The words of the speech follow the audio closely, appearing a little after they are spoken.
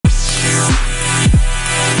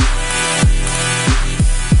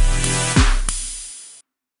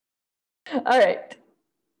All right.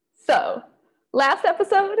 So, last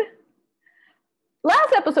episode,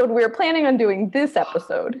 we were planning on doing this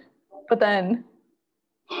episode, but then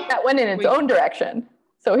that went in its own direction.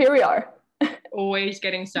 So here we are. Always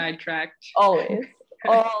getting sidetracked. Always.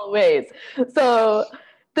 So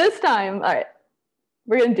this time, all right,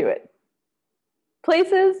 we're going to do it.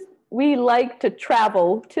 Places we like to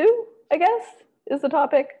travel to, I guess, is the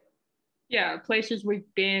topic. Yeah, places we've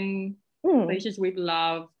been, places we've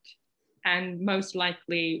loved, and most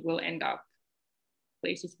likely will end up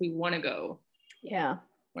places we want to go. Yeah,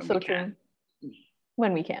 when so we true. can.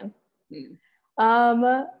 When we can.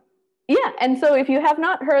 Yeah, and so if you have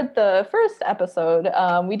not heard the first episode,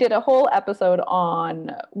 we did a whole episode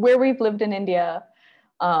on where we've lived in India,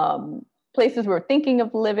 places we're thinking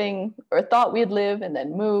of living or thought we'd live and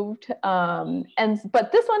then moved.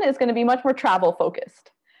 But this one is going to be much more travel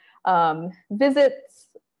focused. Visits,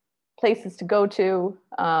 places to go to,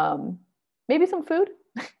 maybe some food.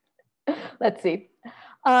 Let's see.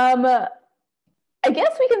 I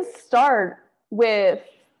guess we can start with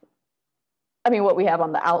what we have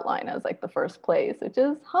on the outline as like the first place, which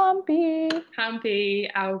is Hampi. Hampi,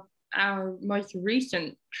 our most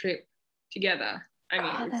recent trip together.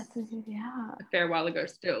 That's a fair while ago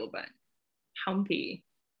still, but Hampi.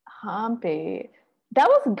 That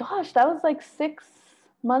was like 6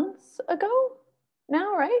 months ago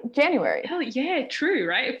now, right? January. Hell yeah, true,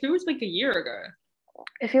 right? It feels like a year ago.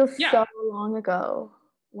 It feels so long ago.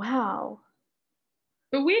 Wow.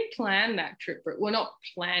 But we had planned that trip, well, not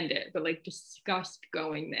planned it, but like discussed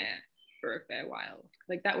going there for a fair while.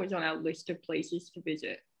 Like that was on our list of places to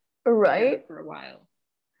visit. Right. For a while.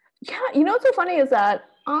 Yeah, you know what's so funny is that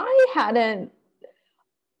I hadn't,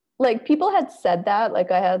 like, people had said that,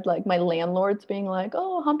 like I had like my landlords being like,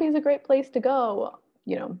 oh, Hampi's a great place to go,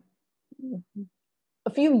 you know, a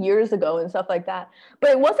few years ago and stuff like that. But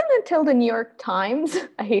it wasn't until the New York Times,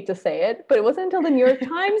 I hate to say it, but it wasn't until the New York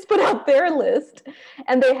Times put out their list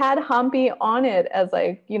and they had Hampi on it as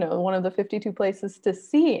like, you know, one of the 52 places to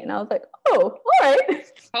see. And I was like, oh, all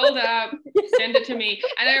right. Hold up, send it to me.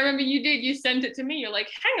 And I remember you sent it to me. You're like,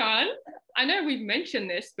 hang on, I know we've mentioned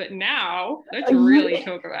this, but now let's really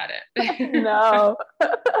talk about it. No,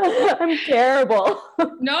 I'm terrible.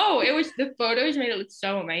 No, the photos made it look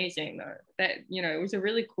so amazing though. That, you know, it was a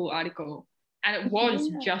really cool article, and it was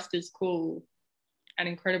just as cool and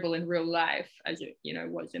incredible in real life as it, you know,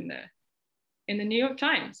 was in the New York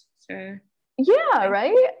Times. So yeah,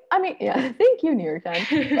 right. Thank you, New York Times.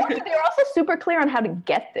 They're also super clear on how to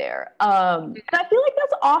get there. And I feel like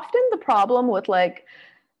that's often the problem with like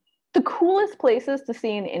the coolest places to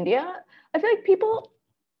see in India. I feel like people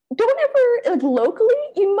don't ever, like, locally,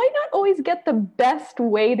 you might not always get the best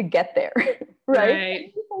way to get there,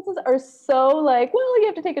 right? These places are so like, well, you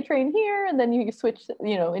have to take a train here, and then you switch,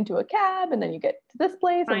 you know, into a cab, and then you get to this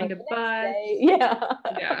place. Find a bus.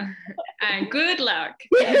 Yeah. And good luck.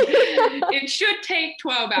 It should take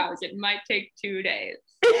 12 hours. It might take 2 days.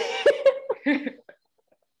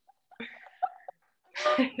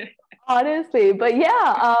 Honestly, but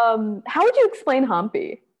yeah, how would you explain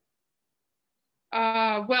Hampi?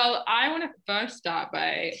 Well, I want to first start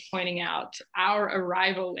by pointing out our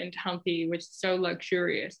arrival into Hampi was so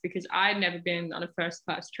luxurious because I'd never been on a first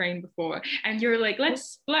class train before, and you're like, let's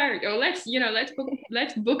splurge, or let's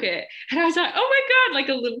book it, and I was like, oh my god, like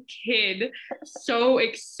a little kid, so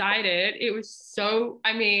excited. It was so,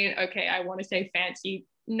 okay, I want to say fancy.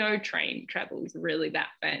 No train travel is really that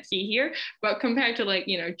fancy here, but compared to, like,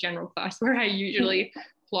 you know, general class where I usually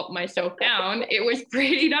plop myself down, it was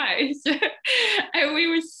pretty nice. And we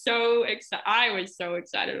were so excited. I was so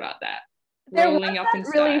excited about that. Rolling up in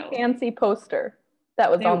style. Really fancy poster that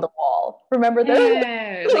was on the wall. Remember that?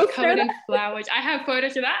 Yeah, like covered in flowers. I have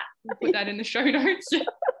photos of that. We'll put that in the show notes.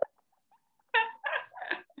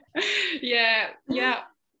 Yeah.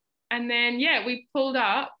 And then we pulled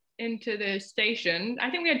up into the station.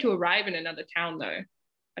 I think we had to arrive in another town though.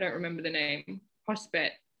 I don't remember the name.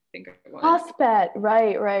 Hospet. I think it was. Hospet,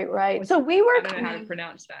 right. So we were. I don't know how to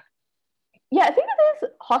pronounce that. Yeah, I think it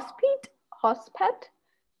is Hospet.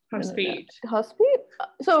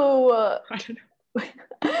 So, I don't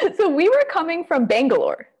know. So we were coming from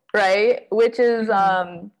Bangalore, right? Which is,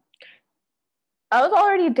 I was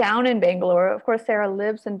already down in Bangalore. Of course, Sarah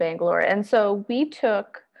lives in Bangalore, and so we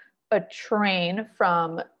took a train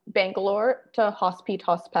from Bangalore to Hospet,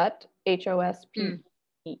 Hospee.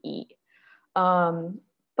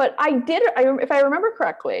 But if I remember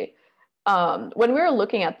correctly, when we were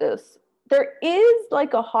looking at this, there is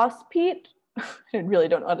like a Hospet I really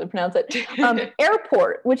don't know how to pronounce it,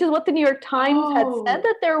 airport, which is what the New York Times had said,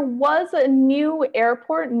 that there was a new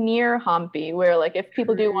airport near Hampi where like if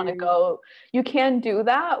people do want to go, you can do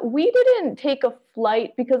that. We didn't take a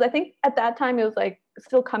flight because I think at that time it was like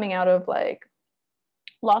still coming out of like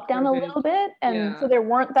lockdown a little bit, and so there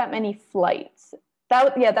weren't that many flights.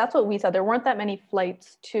 That's what we said. There weren't that many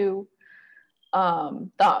flights to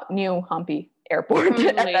the new Hampi airport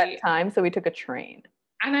at that time, so we took a train.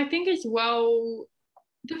 And I think as well,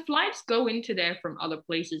 the flights go into there from other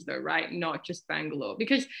places though, right? Not just Bangalore.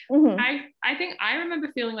 Because I think I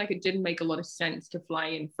remember feeling like it didn't make a lot of sense to fly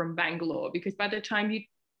in from Bangalore, because by the time you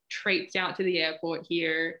traipse out to the airport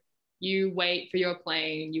here, you wait for your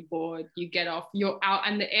plane, you board, you get off, you're out,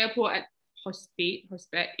 and the airport at Hospet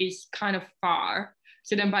is kind of far.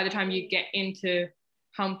 So then by the time you get into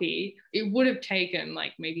Hampi, it would have taken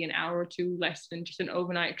like maybe an hour or two less than just an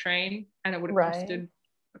overnight train, and it would have costed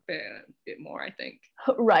a bit more, I think.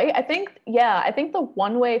 Right. I think the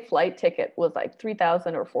one-way flight ticket was like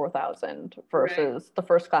 3,000 or 4,000 versus the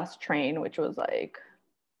first class train, which was like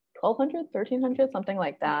 1,200, 1,300, something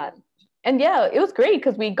like that. And yeah, it was great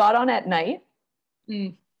because we got on at night.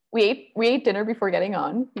 We ate dinner before getting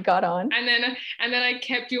on. We got on. And then I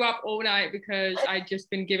kept you up all night because I'd just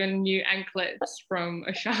been given new anklets from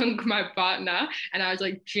Ashank, my partner, and I was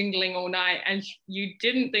like jingling all night, and you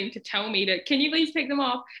didn't think to tell me can you please take them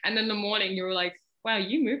off? And then in the morning you were like, wow,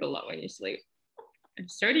 you move a lot when you sleep.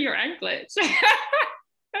 And so do your anklets.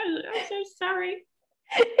 I'm so sorry.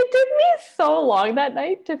 It took me so long that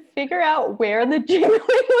night to figure out where the jingling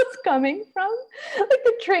was coming from. Like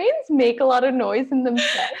the trains make a lot of noise in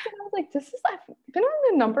themselves. And I was like, I've been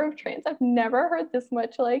on a number of trains. I've never heard this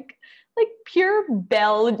much like pure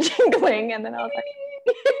bell jingling. And then I was like,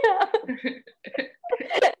 yeah.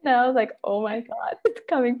 And I was like, oh my God, it's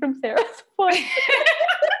coming from Sarah's voice.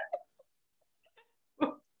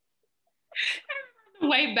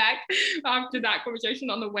 Way back after that conversation,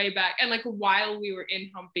 on the way back, and like while we were in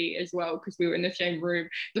Hampi as well, because we were in the same room,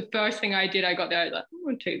 the first thing I did, I got there, I was like, I'm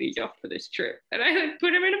gonna take these off for this trip, and I like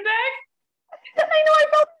put them in a bag. I know, I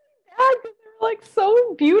felt bad because they were like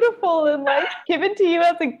so beautiful and like given to you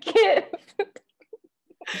as a gift.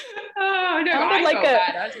 Oh no, I felt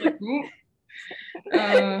bad. I was like,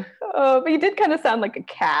 but you did kind of sound like a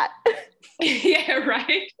cat. Yeah,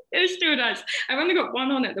 right. It still does. I've only got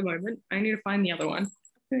one on at the moment. I need to find the other one.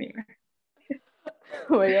 Anyway.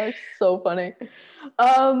 Oh my gosh, so funny.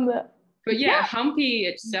 But yeah, Hampi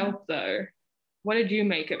itself though, what did you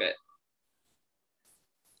make of it?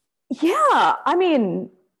 Yeah, I mean,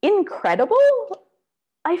 incredible.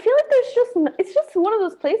 I feel like it's just one of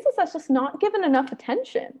those places that's just not given enough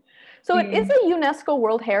attention. So it is a UNESCO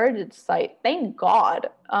World Heritage Site. Thank God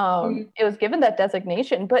it was given that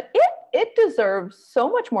designation, but it deserves so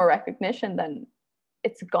much more recognition than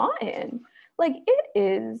it's gotten. Like it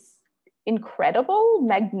is incredible,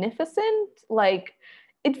 magnificent. Like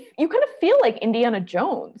you kind of feel like Indiana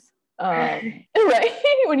Jones, right?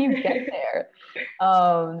 When you get there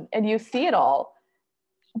and you see it all.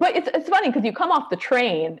 But it's funny because you come off the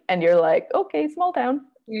train and you're like, okay, small town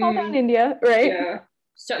India, right? Yeah,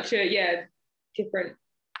 such a different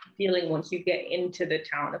feeling once you get into the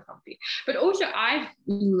town of Hampi. But also I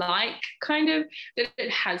like kind of that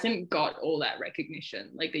it hasn't got all that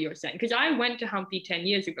recognition like that you're saying, because I went to Hampi 10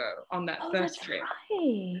 years ago on that first trip.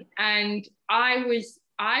 Right. And I've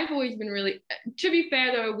always been really, to be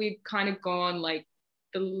fair though, we've kind of gone like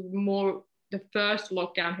the first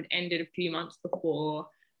lockdown had ended a few months before.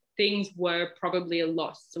 Things were probably a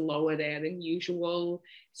lot slower there than usual.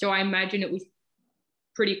 So I imagine it was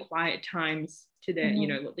pretty quiet times to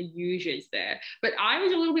the, what the usual is there. But I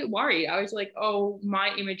was a little bit worried. I was like, oh, my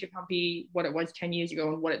image of Hampi, what it was 10 years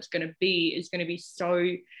ago and what it's going to be is going to be so,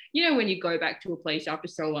 when you go back to a place after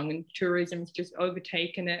so long and tourism's just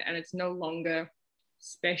overtaken it and it's no longer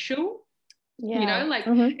special. Yeah.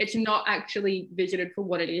 It's not actually visited for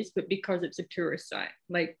what it is, but because it's a tourist site.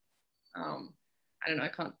 Like, I don't know,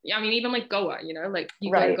 even like Goa, you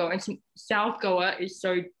go to Goa, and South Goa is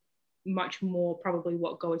so much more probably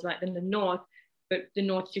what Goa's like than the North, but the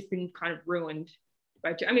North's just been kind of ruined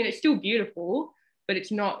it's still beautiful, but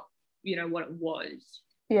it's not, what it was.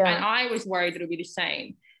 Yeah. And I was worried that it would be the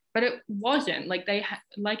same, but it wasn't. Like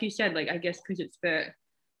like you said, like, I guess because it's the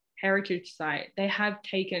heritage site, they have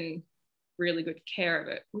taken really good care of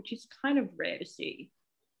it, which is kind of rare to see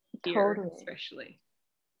here, totally. Especially.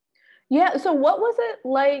 Yeah, so what was it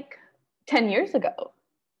like 10 years ago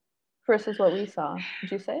versus what we saw,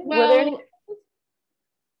 would you say? Well, were there any?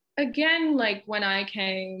 Again, like when I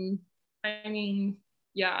came,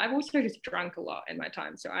 Yeah, I've also just drunk a lot in my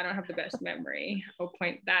time, so I don't have the best memory. I'll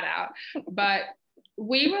point that out. But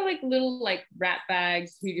we were like little like rat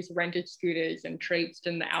bags who just rented scooters and traipsed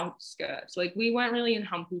in the outskirts. Like we weren't really in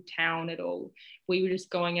Humpy town at all. We were just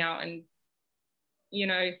going out and, you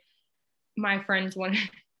know, my friends wanted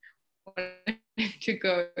to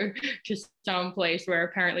go to some place where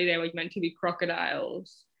apparently there was meant to be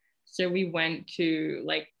crocodiles. So we went to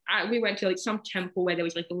like some temple where there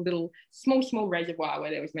was like a little small reservoir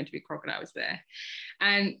where there was meant to be crocodiles there.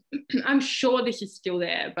 And I'm sure this is still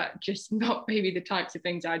there, but just not maybe the types of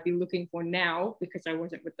things I'd be looking for now, because I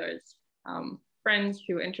wasn't with those friends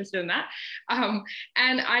who were interested in that.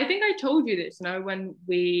 And I think I told you this, when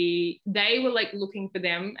they were like looking for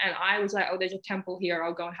them, and I was like, oh, there's a temple here,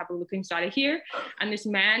 I'll go and have a look inside of here. And this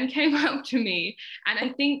man came up to me, and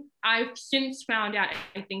I think I've since found out,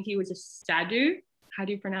 I think he was a sadhu. How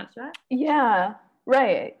do you pronounce that? Yeah,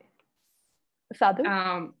 right. Sadhu?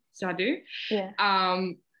 Sadhu. Yeah.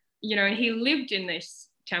 And he lived in this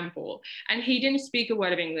temple, and he didn't speak a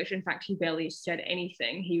word of English. In fact, he barely said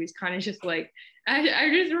anything. He was kind of just like, I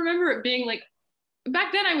just remember it being like,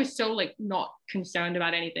 back then I was so like not concerned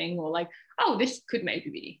about anything, or like, oh, this could maybe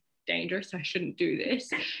be dangerous, I shouldn't do this.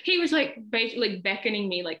 He was like basically beckoning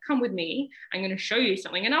me, like, come with me, I'm going to show you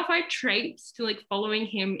something. And off I traipsed, like following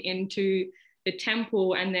him into the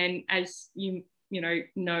temple. And then, as you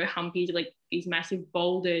know, Humpy's like these massive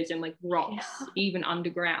boulders and like rocks, even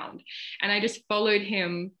underground. And I just followed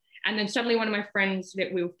him. And then suddenly one of my friends,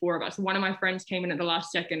 that we were four of us, one of my friends came in at the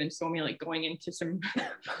last second and saw me like going into some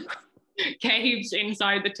caves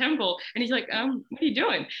inside the temple. And he's like, what are you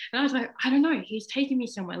doing? And I was like, I don't know, he's taking me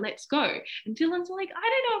somewhere, let's go. And Dylan's like, I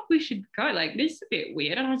don't know if we should go, like this is a bit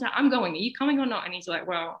weird. And I was like, I'm going, are you coming or not? And he's like,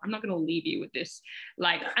 well, I'm not going to leave you with this,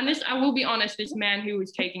 like, and this, I will be honest, this man who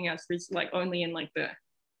was taking us was like only in like the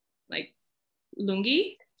like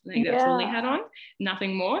lungi, like that's all he had on,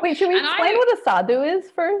 nothing more. Wait, should we explain what a sadhu is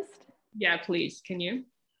first? Yeah, please, can you?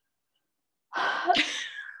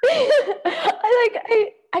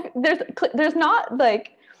 There's not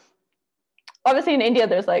like, obviously in India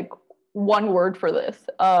there's like one word for this.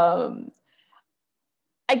 I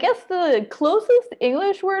guess the closest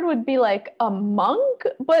English word would be like a monk,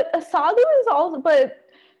 but a sadhu is also, but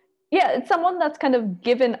yeah, it's someone that's kind of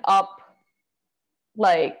given up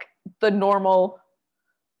like the normal,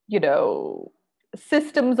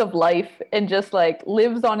 systems of life and just like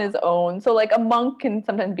lives on his own. So like a monk can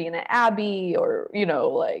sometimes be in an abbey or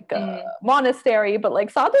like a monastery, but like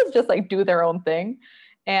sadhus just like do their own thing.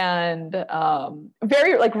 And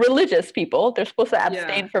very like religious people, they're supposed to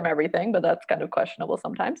abstain from everything, but that's kind of questionable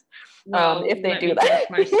sometimes. Well, if they do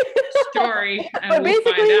that. My story, but we'll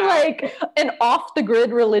basically like an off the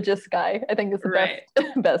grid religious guy, I think is the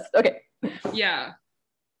best. Okay. Yeah.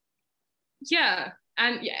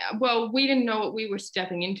 And well, we didn't know what we were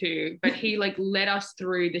stepping into, but he like led us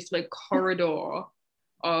through this like corridor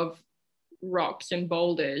of rocks and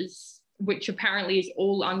boulders, which apparently is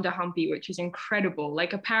all under Humpy, which is incredible.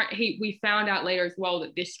 Like apparently we found out later as well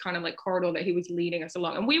that this kind of like corridor that he was leading us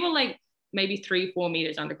along, and we were like maybe 3-4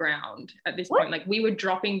 meters underground at this point. Like we were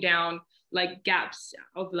dropping down like gaps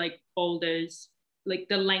of like boulders, like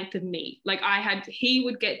the length of me. Like he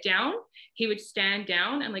would get down, he would stand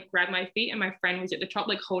down and like grab my feet, and my friend was at the top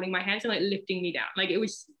like holding my hands and like lifting me down. Like it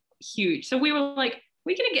was huge. So we were like,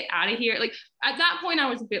 we're gonna get out of here. Like at that point I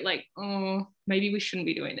was a bit like, oh, maybe we shouldn't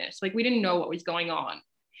be doing this. Like we didn't know what was going on.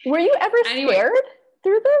 Were you ever scared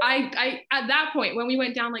through this? I at that point when we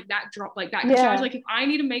went down like that drop like that, because I was like, if I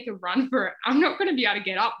need to make a run for it, I'm not gonna be able to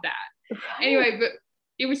get up that. Anyway, but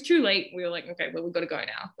it was too late. We were like, okay, well, we've got to go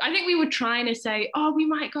now. I think we were trying to say, oh, we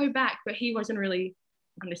might go back, but he wasn't really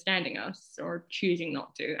understanding us or choosing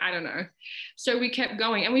not to. I don't know. So we kept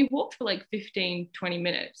going, and we walked for like 15, 20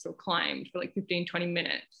 minutes, or climbed for like 15, 20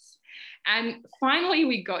 minutes. And finally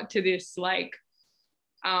we got to this like,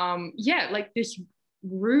 like this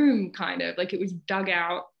room kind of, like it was dug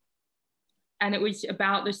out, and it was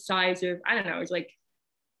about the size of, I don't know, it was like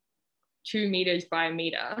 2 meters by a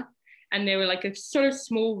meter. And there were like a sort of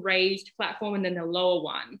small raised platform and then the lower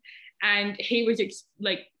one. And he was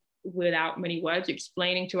like, without many words,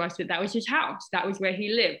 explaining to us that that was his house. That was where he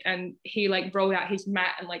lived. And he like rolled out his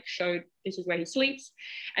mat and like showed this is where he sleeps.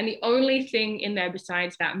 And the only thing in there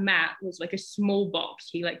besides that mat was like a small box.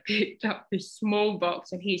 He like picked up this small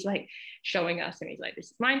box and he's like showing us, and he's like, this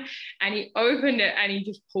is mine. And he opened it and he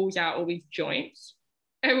just pulls out all these joints.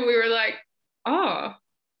 And we were like, oh,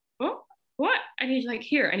 what? And he's like,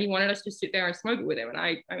 here. And he wanted us to sit there and smoke it with him. And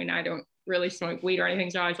I mean, I don't really smoke weed or anything,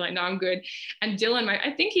 so I was like, no, I'm good. And Dylan,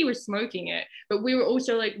 I think he was smoking it, but we were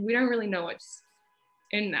also like, we don't really know what's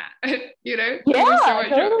in that, you know? Yeah,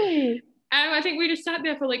 totally. And I think we just sat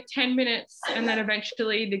there for like 10 minutes, and then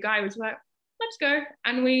eventually the guy was like, let's go.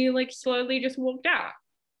 And we like slowly just walked out.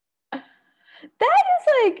 That is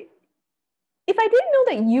like, if I didn't know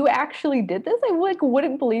that you actually did this, I like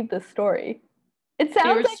wouldn't believe this story. It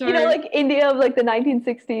sounds like, so, you know, like India of like the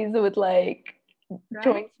 1960s with like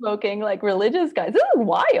joint smoking, like religious guys. This is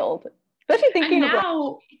wild. Especially thinking and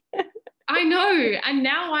now, of I know. And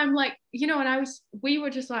now I'm like, you know, and we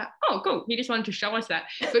were just like, oh, cool. He just wanted to show us that.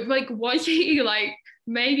 But like, was he like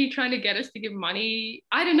maybe trying to get us to give money?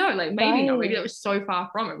 I don't know. Like, maybe not. Maybe that was so far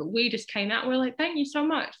from it. But we just came out. We're like, thank you so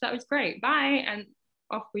much. That was great. Bye. And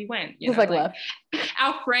off we went. You know, like left.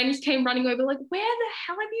 Our friends came running over, like, where the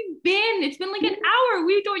hell have you been? It's been like an hour.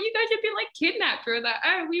 We thought you guys had been like kidnapped, or that.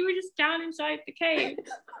 Oh, we were just down inside the cave.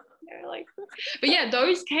 Like, but yeah,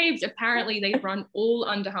 those caves apparently they run all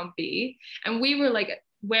under Hampi, and we were like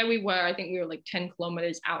where we were. I think we were like 10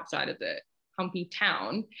 kilometers outside of the Hampi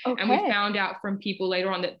town, and we found out from people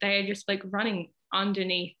later on that they are just like running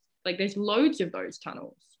underneath. Like, there's loads of those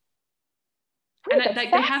tunnels. And like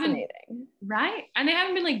they haven't, right? And they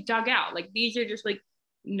haven't been like dug out. Like, these are just like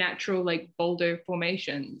natural like boulder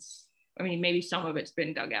formations. I mean, maybe some of it's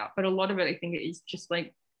been dug out, but a lot of it I think is just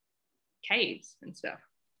like caves and stuff.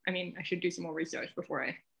 I mean, I should do some more research before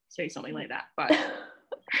I say something like that, but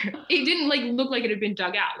it didn't like look like it had been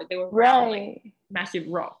dug out. Like, they were around, like massive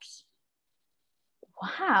rocks.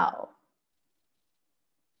 Wow.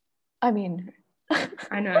 I mean,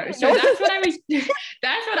 I know. So that's what I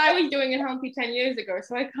was doing in Hampi 10 years ago.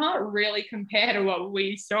 So I can't really compare to what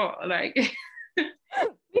we saw. Like,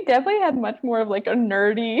 we definitely had much more of like a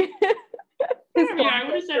nerdy. I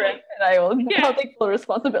would have said like, and I'll take full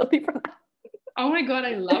responsibility for that. Oh my God,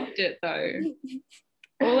 I loved it though.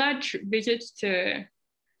 All our visits to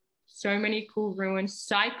so many cool ruins,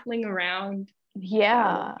 cycling around.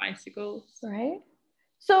 Yeah. Bicycles. Right.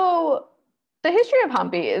 So the history of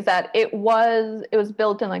Hampi is that it was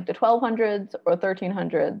built in like the 1200s or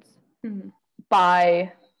 1300s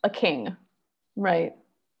by a king, right?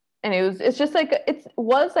 And it's just like, it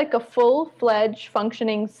was like a full-fledged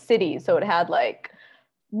functioning city. So it had like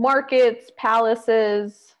markets,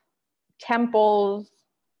 palaces, temples,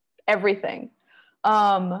 everything.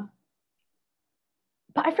 But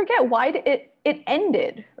I forget why it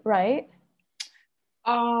ended, right?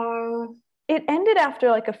 It ended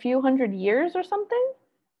after like a few hundred years or something.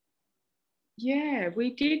 Yeah,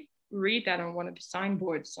 we did read that on one of the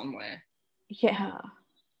signboards somewhere. Yeah.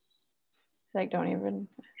 Like, don't even.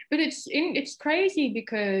 But it's crazy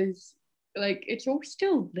because like it's all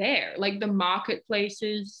still there. Like the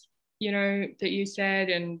marketplaces, you know, that you said,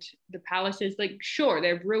 and the palaces, like sure,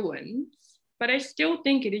 they're ruins, but I still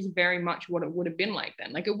think it is very much what it would have been like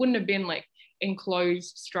then. Like, it wouldn't have been like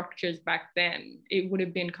enclosed structures back then. It would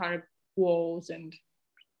have been kind of walls and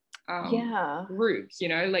roofs, you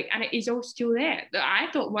know, like, and it is all still there. I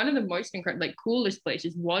thought one of the most incredible, like coolest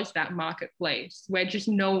places was that marketplace where just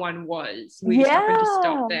no one was. We just happened to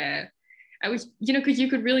stop there. I was, you know, because you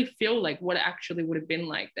could really feel like what it actually would have been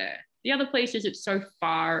like there. The other places, it's so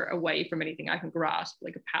far away from anything I can grasp,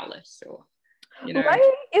 like a palace or, you know. Right.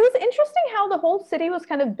 It was interesting how the whole city was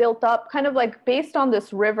kind of built up, kind of like based on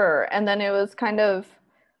this river, and then it was kind of,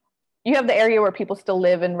 you have the area where people still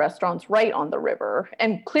live in restaurants right on the river.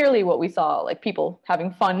 And clearly what we saw, like people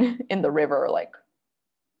having fun in the river, like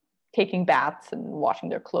taking baths and washing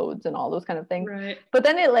their clothes and all those kind of things. Right. But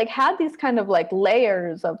then it like had these kind of like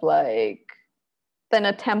layers of like, then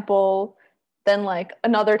a temple, then like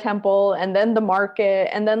another temple, and then the market.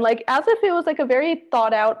 And then like, as if it was like a very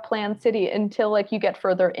thought out planned city until like you get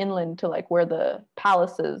further inland to like where the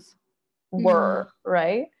palaces were,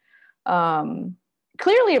 right?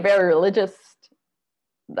 Clearly a very religious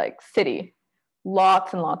like city,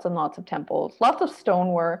 lots and lots and lots of temples, lots of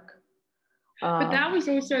stonework. But that was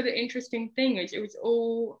also the interesting thing, is it was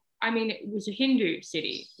all, I mean, it was a Hindu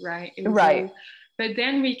city, right? It was right. All, but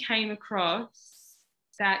then we came across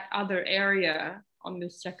that other area on the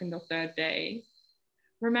second or third day.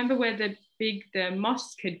 Remember where the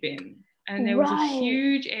mosque had been? And there was a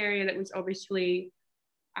huge area that was obviously,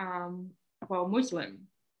 Muslim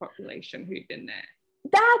population who'd been there.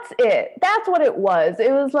 That's it. That's what it was.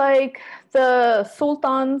 It was like the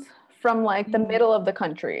sultans from like the middle of the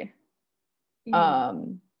country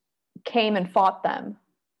came and fought them.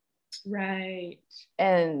 Right.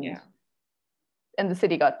 And the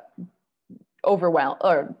city got overwhelmed,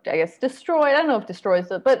 or I guess destroyed. I don't know if destroys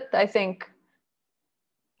it, but I think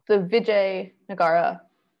the Vijayanagara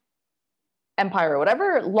Empire or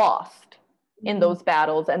whatever lost in those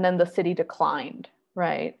battles, and then the city declined,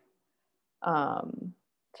 right?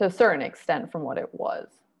 to a certain extent from what it was,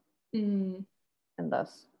 Mm. and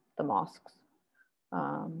thus the mosques.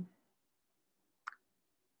 Um,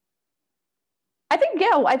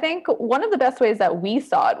 I think one of the best ways that we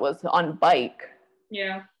saw it was on bike,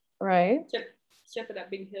 Yeah. right? Except for that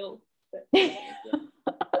big hill. But, yeah.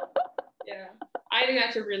 I think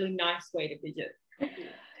that's a really nice way to visit.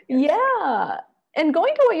 Yeah. And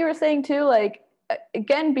going to what you were saying too, like,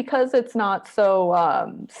 again, because it's not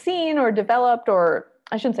so seen or developed, or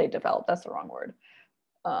I shouldn't say developed, that's the wrong word.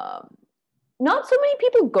 Not so many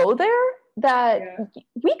people go there that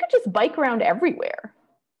we could just bike around everywhere.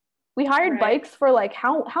 We hired bikes for like,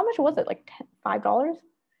 how much was it? Like $5?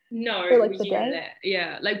 No, for like it was the even day? that.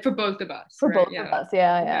 Yeah, like for both of us. For right? both of us,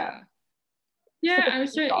 yeah. Yeah, it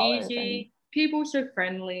was so $6 easy. People so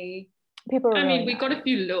friendly. People were I really mean, we got a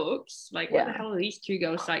few looks. Like, what the hell are these two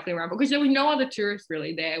girls cycling around? Because there was no other tourists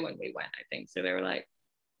really there when we went, I think. So they were like,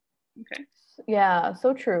 okay. Yeah,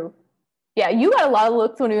 so true. Yeah, you got a lot of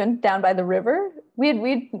looks when we went down by the river.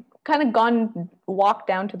 We'd kind of walked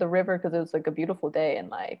down to the river because it was like a beautiful day, and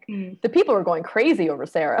like the people were going crazy over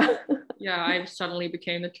Sarah. Yeah, I suddenly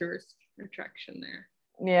became the tourist attraction there.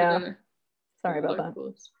 Yeah. Sorry about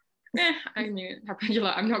locals. I mean, it happens a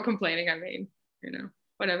lot. I'm not complaining. I mean,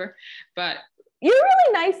 whatever. But you're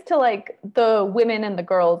really nice to like the women and the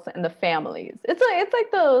girls and the families. It's like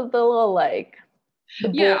the little like.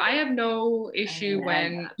 I have no issue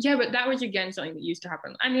but that was again something that used to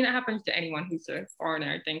happen. I mean, it happens to anyone who's a foreigner,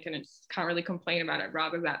 I think, and it's can't really complain about it.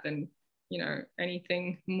 Rather that than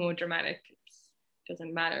anything more dramatic. It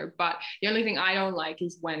doesn't matter. But the only thing I don't like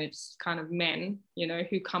is when it's kind of men,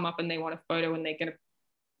 who come up and they want a photo and they're gonna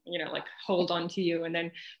like hold on to you and then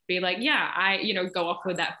be like, I go off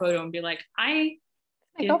with that photo and be like, I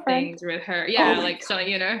did things with her. Like so, like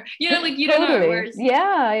you totally. Don't know. Whereas,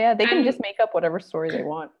 they can just make up whatever story they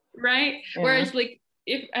want. Right. Yeah. Whereas like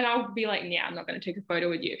and I'll be like, I'm not gonna take a photo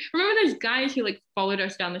with you. Remember those guys who like followed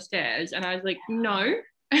us down the stairs and I was like, no,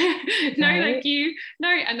 no, thank you. No.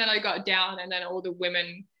 And then I got down and then all the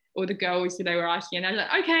women or the girls who they were asking and I was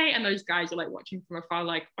like, okay. And those guys are like watching from afar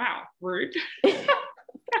like, wow, rude.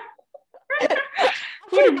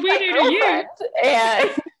 What did we do to you? And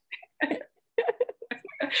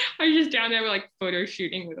I was just down there with like photo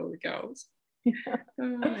shooting with all the girls.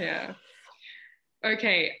 Yeah.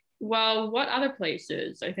 Okay. Well, what other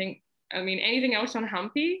places? I mean, anything else on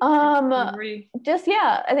Hampi?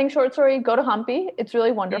 I think short story, go to Hampi. It's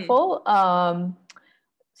really wonderful.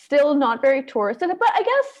 Still not very touristed, but I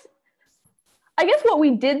guess what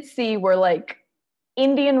we did see were like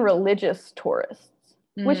Indian religious tourists,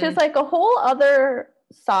 which is like a whole other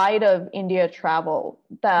side of India travel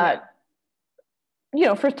that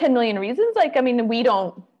for 10 million reasons, like, I mean, we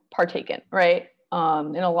don't partake in, right?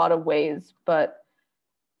 In a lot of ways, but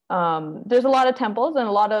there's a lot of temples and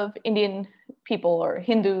a lot of Indian people or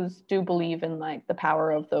Hindus do believe in like the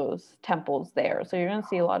power of those temples there. So you're going to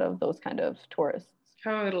see a lot of those kind of tourists.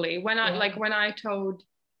 Totally. When I told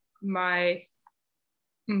my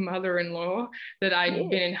mother-in-law that I'd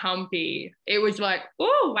been in Hampi, it was like,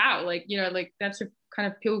 oh, wow. Like, like that's a kind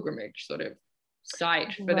of pilgrimage sort of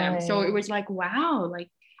site for them. So it was like, wow, like,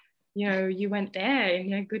 you went there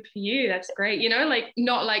and good for you. That's great. Like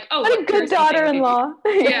not like, oh, what a good daughter-in-law.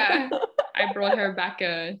 Yeah. I brought her back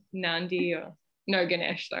a Nandi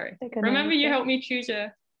Ganesh, sorry. Remember you helped me choose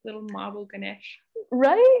a little marble Ganesh.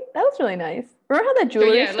 Right? That was really nice. Remember how the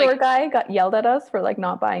jewelry store guy got yelled at us for like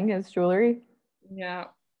not buying his jewelry? Yeah.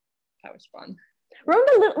 That was fun.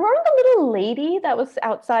 Remember the little lady that was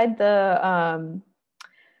outside the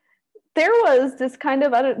there was this kind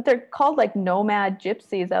of, they're called like nomad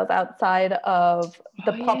gypsies that was outside of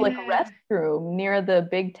the public restroom near the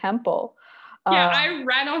big temple. I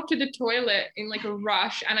ran off to the toilet in like a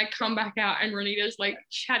rush and I come back out and Ronita's like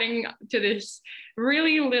chatting to this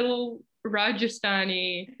really little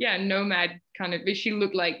Rajasthani, nomad kind of, she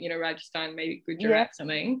looked like, Rajasthan, maybe Gujarat,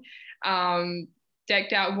 something.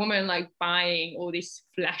 Decked out woman like buying all this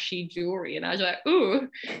flashy jewelry. And I was like, ooh,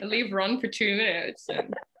 I'll leave Ron for 2 minutes.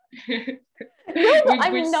 And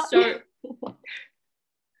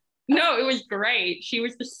No, it was great. She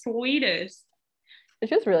was the sweetest. It's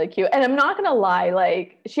just really cute. And I'm not gonna lie,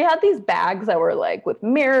 like she had these bags that were like with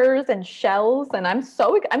mirrors and shells, and I'm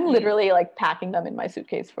literally like packing them in my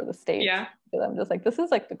suitcase for the States. Yeah. Because I'm just like, this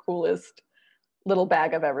is like the coolest little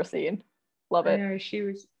bag I've ever seen. Love it. I know, she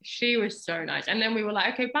was so nice. And then we were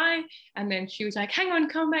like, okay, bye. And then she was like, hang on,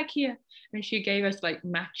 come back here. And she gave us like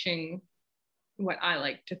matching what I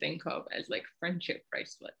like to think of as like friendship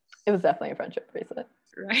bracelets. It was definitely a friendship bracelet.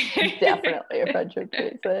 Right. Definitely a friendship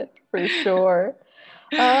bracelet for sure.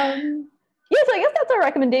 So I guess that's that's our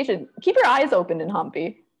recommendation. Keep your eyes open in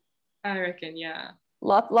Humpy. I reckon, yeah.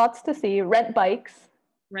 Lots to see. Rent bikes.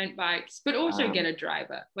 Rent bikes, but also get a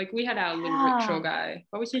driver. Like we had our little Yeah. rickshaw guy.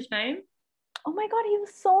 What was his name? Oh my God, he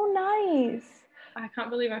was so nice. I can't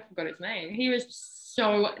believe I forgot his name. He was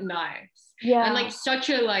so nice. Yeah. And like such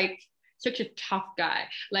a tough guy.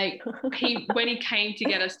 Like when he came to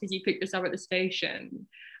get us because he picked us up at the station,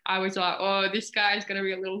 I was like, oh, this guy's gonna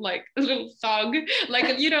be a little thug,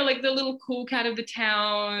 like, you know, like the little cool cat of the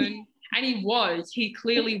town. And he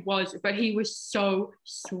clearly was, but he was so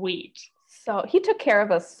sweet. So he took care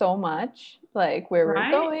of us so much, like where we're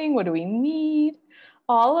going, what do we need,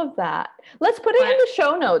 all of that. Let's put it in the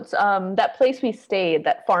show notes. That place we stayed,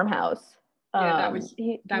 that farmhouse. Yeah,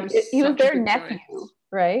 he was their nephew,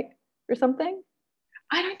 right? Or something?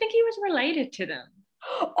 I don't think he was related to them.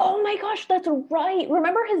 Oh my gosh, that's right.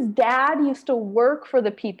 Remember his dad used to work for the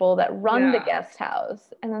people that run the guest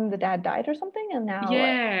house, and then the dad died or something, and now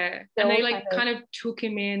and they like kind of took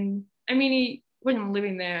him in. I mean, he wasn't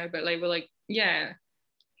living there, but they were like, yeah.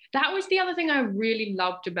 That was the other thing I really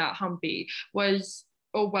loved about Humpy was,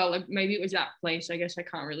 maybe it was that place. I guess I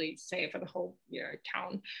can't really say it for the whole, you know,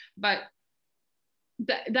 town, but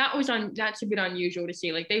that's a bit unusual to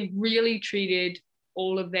see. Like they really treated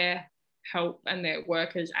all of their help and their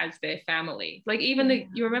workers as their family. Like even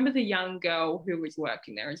you remember the young girl who was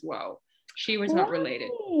working there as well, she was not related,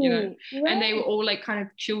 you know, and they were all like kind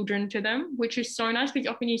of children to them, which is so nice because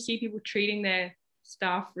often you see people treating their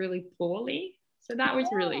staff really poorly. So that was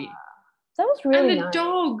really and the nice.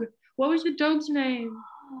 dog, what was the dog's name?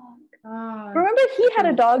 Remember he had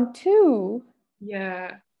a dog too.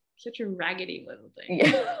 Yeah, such a raggedy little thing.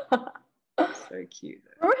 Yeah. So cute.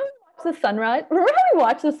 Remember how we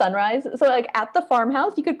watched the sunrise? So like at the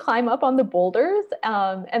farmhouse, you could climb up on the boulders,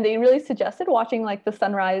 and they really suggested watching like the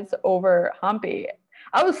sunrise over Humpy.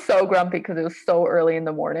 I was so grumpy because it was so early in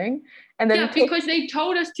the morning, and then because they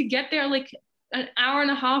told us to get there like an hour and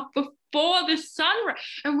a half before the sunrise,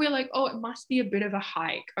 and we're like, oh, it must be a bit of a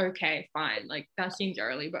hike. Okay, fine, like that seems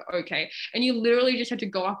early, but okay. And you literally just had to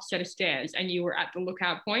go up a set of stairs and you were at the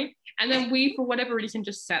lookout point, and then we, for whatever reason,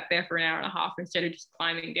 just sat there for an hour and a half instead of just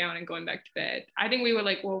climbing down and going back to bed. I think we were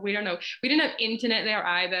like, well, we don't know, we didn't have internet there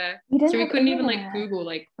either, so we couldn't even like Google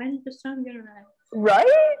like when's the sun gonna rise, right?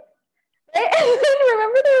 And then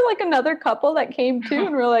remember there was like another couple that came too,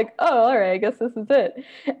 and we're like, oh, all right, I guess this is it.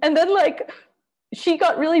 And then like she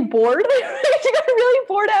got really bored. She got really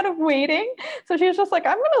bored out of waiting. So she was just like,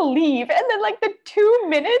 I'm gonna leave. And then like the 2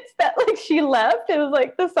 minutes that like she left, it was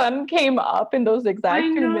like the sun came up in those exact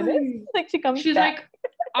 2 minutes. Like she's back. Like,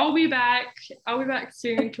 I'll be back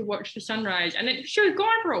soon to watch the sunrise. And then she was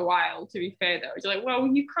gone for a while, to be fair though. It's like, well,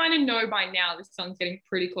 you kind of know by now the sun's getting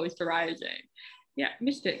pretty close to rising. Yeah,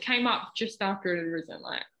 missed it. Came up just after it had risen.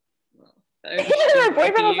 Like, well, my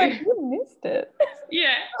boyfriend was like, you missed it.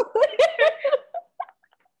 Yeah.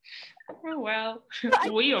 Oh well,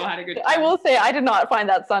 we all had a good time. I will say I did not find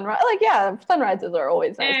that sunrise. Like, yeah, sunrises are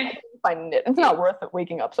always nice. Finding it, it's not worth it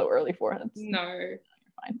waking up so early for it. No,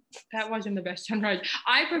 fine. That wasn't the best sunrise.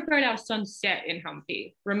 I preferred our sunset in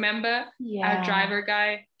Humpy. Remember our driver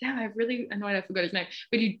guy? Damn, I'm really annoyed I forgot his name.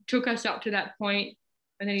 But he took us up to that point,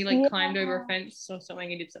 and then he like climbed over a fence or something.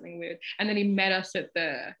 He did something weird, and then he met us at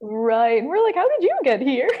the right. And we're like, how did you get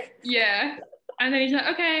here? Yeah. And then he's like,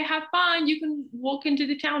 okay, have fun. You can walk into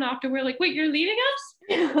the town after. We're like, wait, you're leaving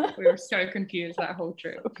us? We were so confused that whole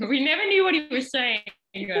trip. We never knew what he was saying.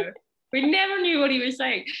 We never knew what he was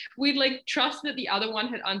saying. We'd like trust that the other one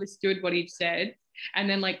had understood what he'd said. And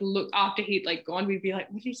then like look after he'd like gone, we'd be like,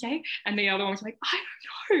 what did he say? And the other one was like, I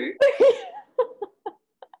don't know.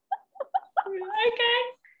 Okay.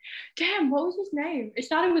 Damn, what was his name? It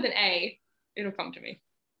started with an A. It'll come to me.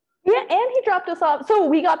 Yeah, and he dropped us off. So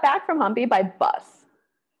we got back from Humpy by bus.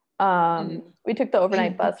 We took the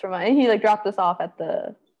overnight bus from, and he like dropped us off at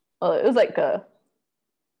it was like a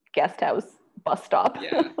guest house bus stop.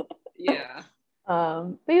 Yeah.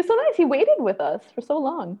 But he was so nice. He waited with us for so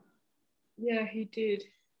long. Yeah, he did.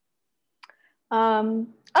 All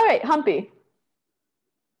right, Humpy.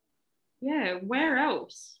 Yeah, where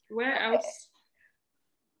else?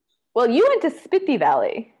 Well, you went to Spiti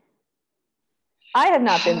Valley. I have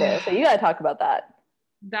not been there, so you got to talk about that.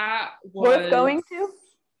 That was worth going to?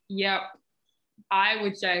 Yep. I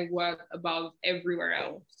would say worth above everywhere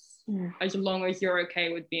else, as long as you're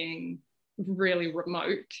okay with being really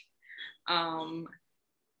remote.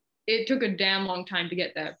 It took a damn long time to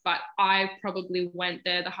get there, but I probably went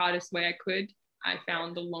there the hardest way I could. I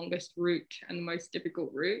found the longest route and the most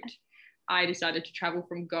difficult route. I decided to travel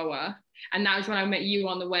from Goa, and that was when I met you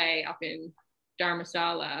on the way up in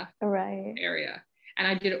Dharamsala area. and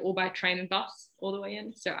I did it all by train and bus all the way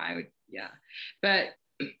in. So I would, yeah, but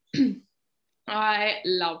I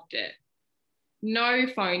loved it. No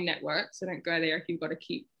phone network, so don't go there if you've got to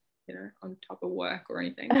keep, you know, on top of work or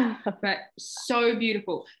anything. But so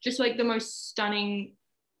beautiful, just like the most stunning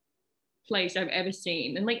place I've ever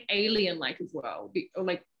seen, and like alien like as well, or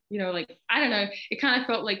like, you know, like I don't know, it kind of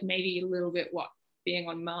felt like maybe a little bit what being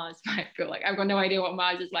on Mars might feel like. I've got no idea what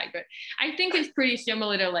Mars is like, but I think it's pretty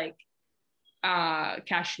similar to like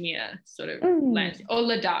Kashmir sort of landscape, or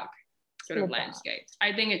Ladakh sort of landscapes.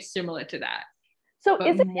 I think it's similar to that. So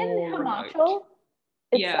is it in Himachal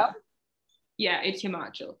itself? Yeah, it's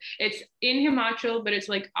Himachal. It's in Himachal, but it's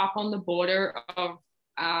like up on the border of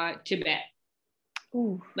Tibet.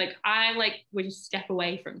 Ooh. Like I like would just step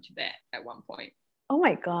away from Tibet at one point. Oh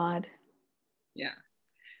my God. Yeah.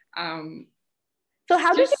 So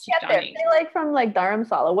how did you get there? Say like from like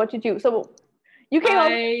Dharamsala, what did you, so you came over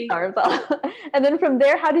to Dharamsala, and then from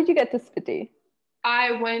there, how did you get to Spiti?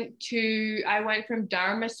 I went from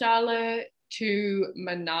Dharamsala to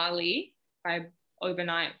Manali by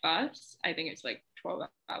overnight bus. I think it's like 12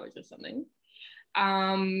 hours or something.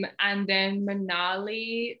 And then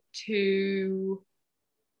Manali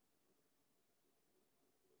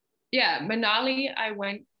I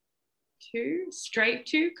went straight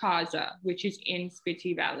to Kaza, which is in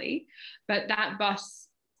Spiti Valley. But that bus,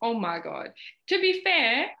 oh my God. To be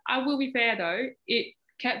fair, I will be fair though, it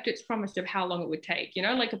kept its promise of how long it would take. You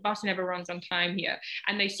know, like a bus never runs on time here.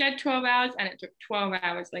 And they said 12 hours and it took 12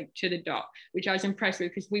 hours like to the dot, which I was impressed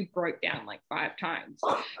with because we broke down like 5 times.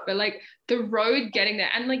 But like the road getting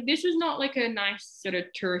there, and like this was not like a nice sort of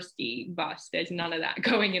touristy bus. There's none of that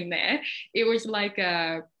going in there. It was like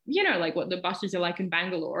a, you know, like what the buses are like in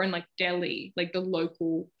Bangalore and like Delhi, like the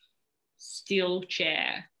local steel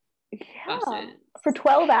chair buses. For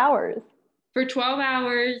 12 hours. For 12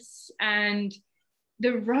 hours. And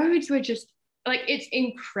the roads were just like, it's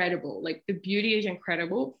incredible. Like the beauty is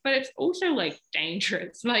incredible, but it's also like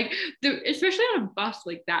dangerous. Like especially on a bus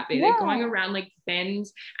like that, they're going around like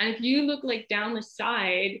bends. And if you look like down the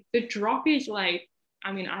side, the drop is like,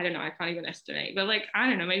 I mean, I don't know, I can't even estimate, but like, I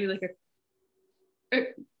don't know, maybe like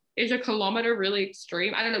is a kilometer really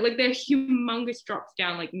extreme? I don't know, like they're humongous drops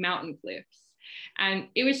down like mountain cliffs. And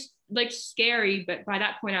it was like scary, but by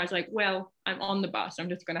that point I was like, well, I'm on the bus, I'm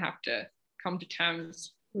just gonna have to come to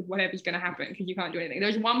terms with whatever's going to happen because you can't do anything. There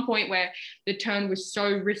was one point where the turn was so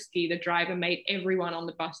risky, the driver made everyone on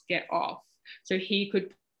the bus get off so he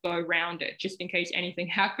could go around it just in case anything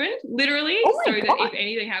happened, literally. So that if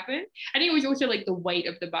anything happened, I think it was also like the weight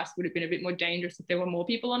of the bus would have been a bit more dangerous if there were more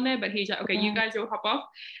people on there, but he's like, okay, you guys all hop off.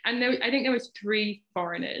 And I think there was 3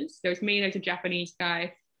 foreigners. There was me, there's a Japanese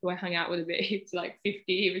guy who I hung out with a bit. He was like 50.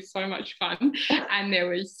 It was so much fun. And there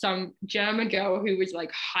was some German girl who was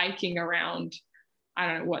like hiking around. I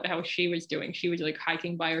don't know what the hell she was doing. She was like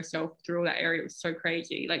hiking by herself through all that area. It was so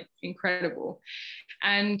crazy, like incredible.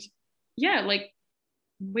 And yeah, like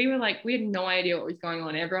we had no idea what was going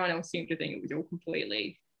on. Everyone else seemed to think it was all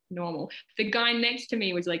completely normal. The guy next to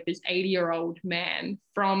me was like this 80-year-old man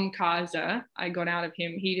from Kaza. I got out of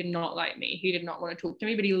him. He did not like me. He did not want to talk to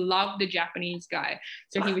me, but he loved the Japanese guy.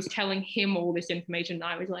 So he was telling him all this information and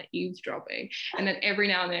I was like eavesdropping. And then every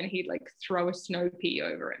now and then he'd like throw a snow pea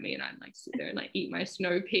over at me and I'd like sit there and like eat my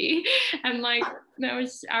snow pea. And like that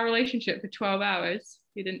was our relationship for 12 hours.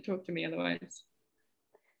 He didn't talk to me otherwise.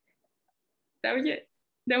 That was it.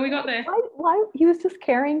 Then we got there. Why? He was just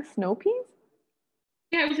carrying snow peas?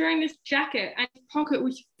 Yeah, he was wearing this jacket and his pocket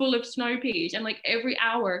was full of snow peas. And like every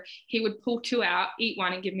hour he would pull 2 out, eat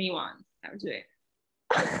one and give me one. That was it.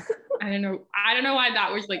 I don't know why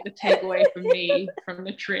that was like the takeaway for me from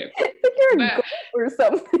the trip. You're a goat or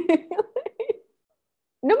something.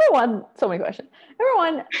 Number one, so many questions. Number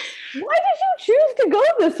one, why did you choose to go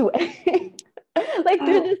this way? Like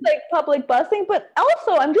through this like public busing? But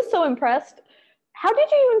also I'm just so impressed. How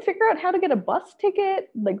did you even figure out how to get a bus ticket?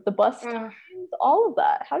 Like the bus times, all of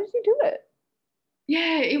that. How did you do it?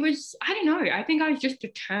 Yeah, it was, I don't know. I think I was just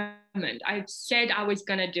determined. I said I was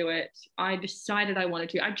going to do it. I decided I wanted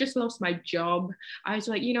to. I just lost my job. I was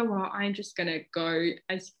like, you know what? I'm just going to go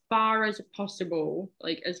as far as possible,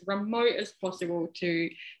 like as remote as possible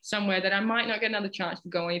to somewhere that I might not get another chance to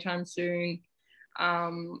go anytime soon.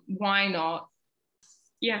 Why not?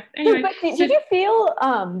 Yeah. Anyway, but do you feel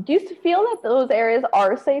that those areas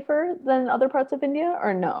are safer than other parts of India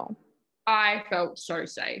or no? I felt so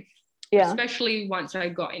safe. Yeah. Especially once I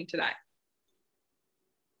got into that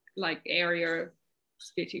like area of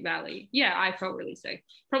Spiti Valley. Yeah, I felt really safe.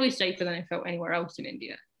 Probably safer than I felt anywhere else in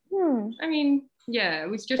India. I mean, yeah, it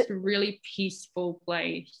was just a really peaceful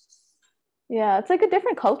place. Yeah, it's like a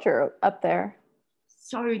different culture up there.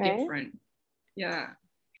 so different. Yeah.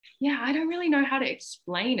 Yeah, I don't really know how to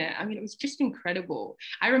explain it. I mean, it was just incredible.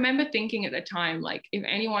 I remember thinking at the time, like, if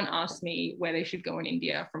anyone asked me where they should go in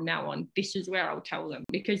India from now on, this is where I'll tell them.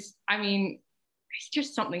 Because, I mean, it's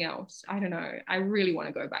just something else. I don't know. I really want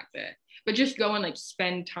to go back there. But just go and, like,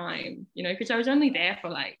 spend time, you know, because I was only there for,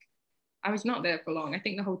 like, I was not there for long. I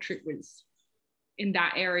think the whole trip was in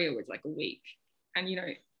that area was, like, a week. And, you know,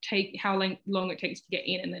 take how long it takes to get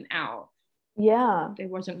in and then out. Yeah. There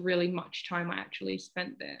wasn't really much time I actually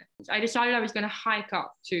spent there. So I decided I was going to hike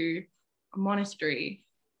up to a monastery.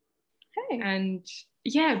 Hey. And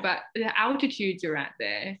yeah, but the altitudes you're at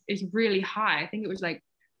there is really high. I think it was like,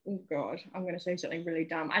 oh God, I'm going to say something really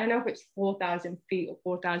dumb. I don't know if it's 4,000 feet or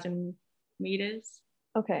 4,000 meters.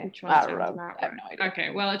 Okay. Which one sounds about right? I have no idea. Okay,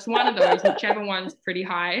 well, it's one of those, whichever one's pretty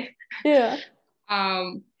high. Yeah.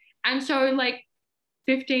 And so, like,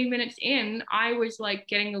 15 minutes in, I was like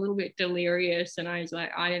getting a little bit delirious, and I was like,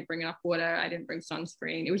 I didn't bring enough water, I didn't bring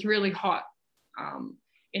sunscreen. It was really hot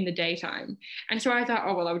in the daytime. And so I thought,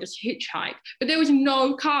 oh, well, I would just hitchhike. But there was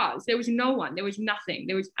no cars, there was no one, there was nothing,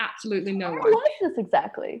 there was absolutely no one. Where was this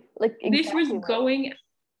exactly? Like, this was going,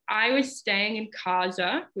 I was staying in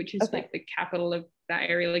Kasa, which is like the capital of that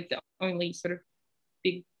area, like the only sort of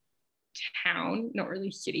big town, not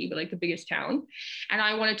really city, but like the biggest town. And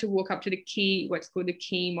I wanted to walk up to the Key, what's called the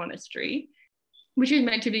Key Monastery, which is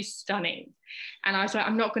meant to be stunning. And I was like,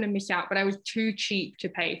 I'm not going to miss out, but I was too cheap to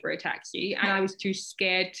pay for a taxi, and I was too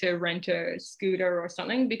scared to rent a scooter or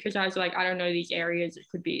something, because I was like, I don't know these areas, it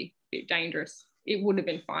could be a bit dangerous. It would have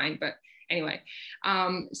been fine, but anyway,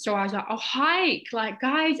 so I was like, I'll hike, like,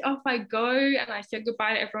 guys, off I go. And I said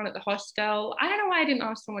goodbye to everyone at the hostel. I don't know why I didn't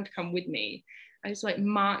ask someone to come with me. I just like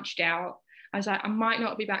marched out. I was like, I might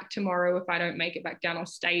not be back tomorrow. If I don't make it back down, I'll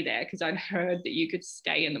stay there, because I'd heard that you could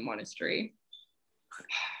stay in the monastery.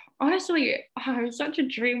 Honestly, I was such a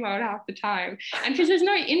dream mode half the time. And because there's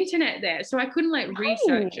no internet there, so I couldn't like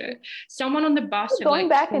research it. Someone on the bus had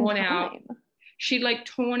like torn out, she'd like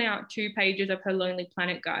torn out 2 pages of her Lonely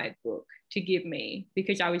Planet guidebook to give me,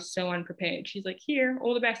 because I was so unprepared. She's like, here,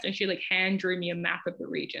 all the best. And she like hand drew me a map of the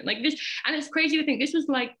region like this. And it's crazy to think this was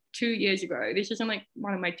like 2 years ago. This isn't like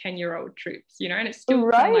one of my 10-year-old trips, you know, and it's still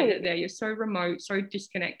kind of like that there. You're so remote, so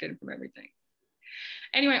disconnected from everything.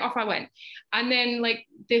 Anyway, off I went. And then like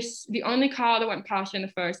the only car that went past in the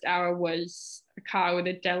first hour was a car with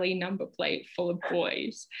a Delhi number plate full of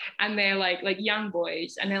boys. And they're like young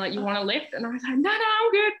boys. And they're like, you want a lift? And I was like, no,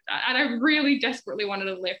 I'm good. And I really desperately wanted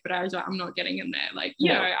a lift, but I was like, I'm not getting in there. Like,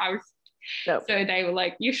 you know, I was. Nope. So they were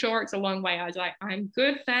like, you sure it's a long way? I was like, I'm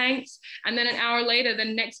good, thanks. And then an hour later, the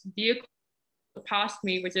next vehicle past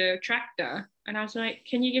me was a tractor. And I was like,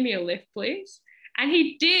 can you give me a lift, please? And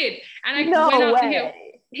he did. And I went up to him.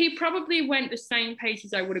 He probably went the same pace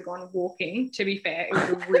as I would have gone walking, to be fair. It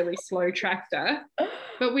was a really slow tractor.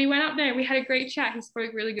 But we went up there and we had a great chat. He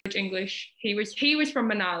spoke really good English. He was from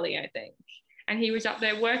Manali, I think. And he was up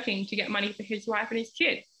there working to get money for his wife and his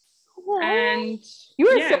kid. What? And you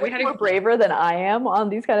are so much more braver than I am on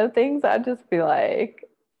these kind of things. I'd just be like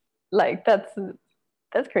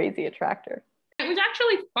that's crazy, a tractor. It was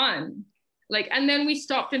actually fun. Like, and then we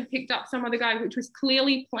stopped and picked up some other guy, which was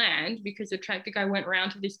clearly planned, because the tractor guy went around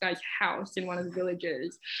to this guy's house in one of the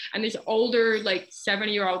villages. And this older, like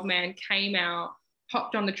 70-year-old man came out,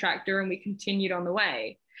 hopped on the tractor, and we continued on the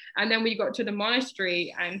way. And then we got to the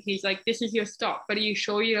monastery and he's like, this is your stop, but are you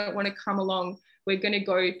sure you don't want to come along? We're going to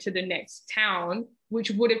go to the next town,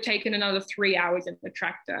 which would have taken another 3 hours in the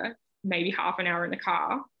tractor, maybe half an hour in the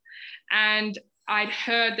car. And I'd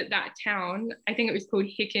heard that town, I think it was called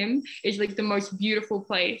Hikim, is like the most beautiful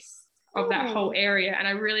place of that whole area. And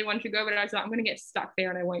I really wanted to go, but I was like, I'm going to get stuck there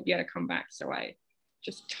and I won't be able to come back. So I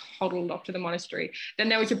just toddled off to the monastery. Then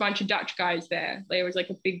there was a bunch of Dutch guys there. There was like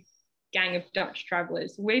a big gang of Dutch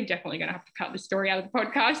travelers. We're definitely going to have to cut the story out of the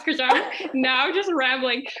podcast because I'm now just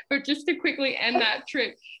rambling. But just to quickly end that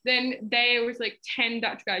trip, then there was like 10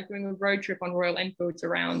 Dutch guys doing a road trip on Royal Enfields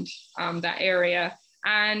around that area.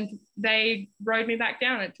 And they rode me back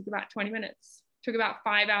down. It took about 20 minutes. It took about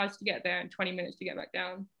 5 hours to get there and 20 minutes to get back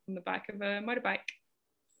down from the back of a motorbike.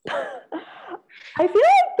 I feel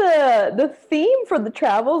like the theme for the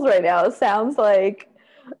travels right now sounds like,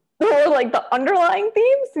 or like the underlying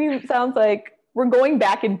theme sounds like we're going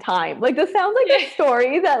back in time. Like this sounds like a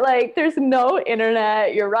story that like there's no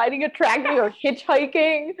internet, you're riding a tractor, you're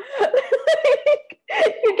hitchhiking.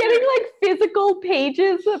 You're getting like physical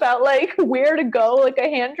pages about like where to go, like a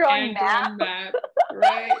hand-drawn map.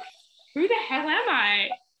 Right. Who the hell am I?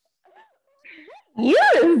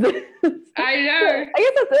 Yes. I know.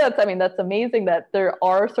 I guess that's amazing that there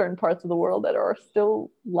are certain parts of the world that are still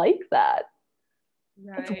like that.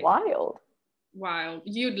 It's Right. wild. Wild.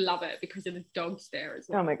 You'd love it because of the dogs there as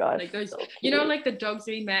well. Oh my gosh. Like those, so you know, cute. like the dogs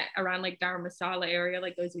we met around like Dharamsala area,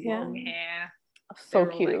 like those long hair. So They're all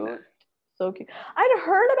like cute. that. So cute. I'd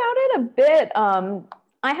heard about it a bit.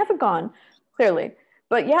 I haven't gone, clearly.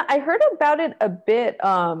 But yeah, I heard about it a bit.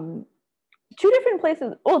 Two different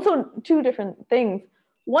places. Well, so two different things.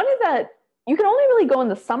 One is that you can only really go in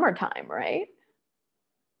the summertime, right?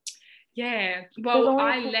 Yeah. There's Well, only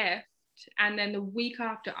I left, and then the week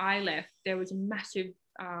after I left, there was massive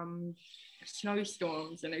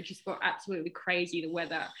snowstorms, and it just got absolutely crazy, the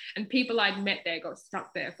weather. And people I'd met there got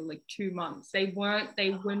stuck there for like 2 months. They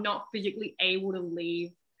were not physically able to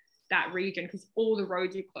leave that region because all the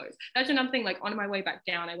roads are closed. That's another thing. Like on my way back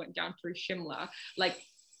down, I went down through Shimla. Like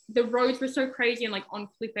the roads were so crazy and like on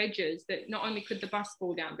cliff edges that not only could the bus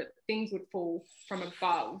fall down, but things would fall from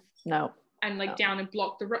above. No. And like down and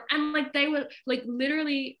block the road. And like they were like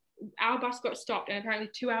literally, our bus got stopped, and apparently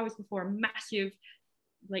 2 hours before, a massive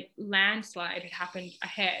like landslide had happened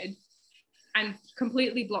ahead and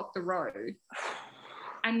completely blocked the road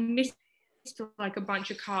and missed like a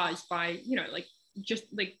bunch of cars by, you know, like just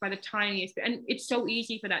like by the tiniest bit. And it's so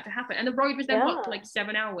easy for that to happen. And the road was then blocked for like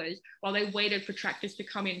 7 hours while they waited for tractors to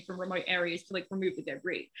come in from remote areas to like remove the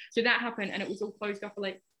debris. So that happened, and it was all closed off for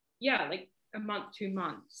like a month, 2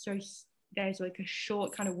 months. So there's like a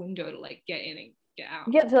short kind of window to like get in and get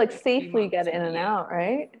out. You have to like safely get in and out,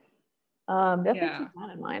 right? Definitely keep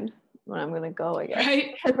that in mind when I'm gonna go, I guess.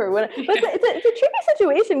 Right. But it's a tricky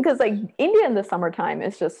situation because like India in the summertime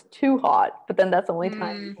is just too hot, but then that's the only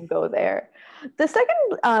time you can go there. The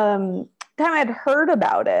second time I'd heard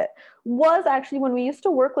about it was actually when we used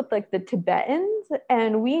to work with like the Tibetans,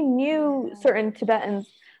 and we knew certain Tibetans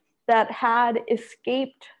that had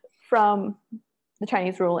escaped from the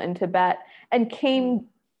Chinese rule in Tibet and came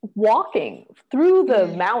walking through the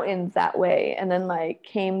mountains that way, and then like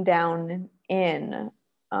came down in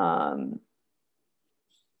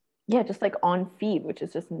just like on feet, which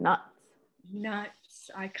is just nuts.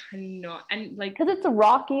 I cannot. And like, because it's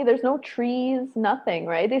rocky, there's no trees, nothing,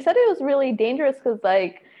 right? They said it was really dangerous because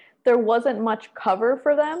like there wasn't much cover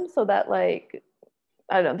for them, so that like,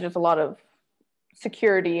 I don't know, there's a lot of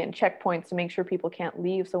security and checkpoints to make sure people can't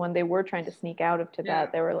leave. So when they were trying to sneak out of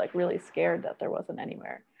Tibet, they were like really scared that there wasn't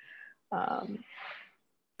anywhere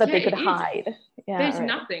that they could hide. There's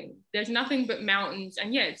nothing but mountains,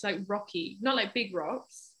 and it's like rocky, not like big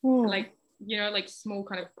rocks, like, you know, like small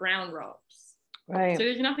kind of brown rocks, right? So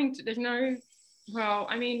there's no, well,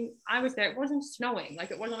 I mean, I was there, it wasn't snowing,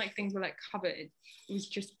 like it wasn't like things were like covered, it was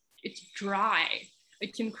just, it's dry.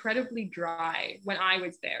 It's incredibly dry when I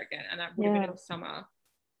was there again, and that would have been in summer.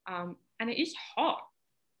 And it is hot,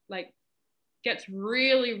 like gets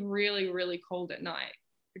really, really, really cold at night,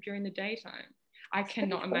 but during the daytime, I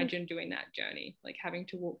cannot imagine doing that journey, like having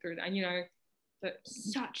to walk through that. And you know, but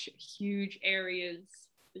such huge areas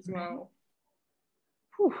as well.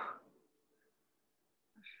 Whew.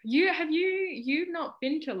 You've not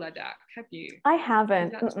been to Ladakh, have you? I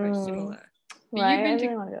haven't. That's very similar. But right,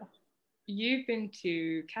 you've been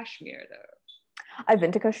to Kashmir though. I've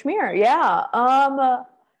been to Kashmir, yeah.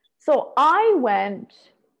 So I went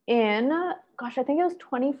in, I think it was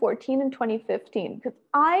 2014 and 2015, because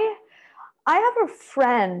I have a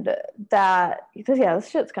friend that, because this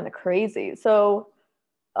shit's kind of crazy. So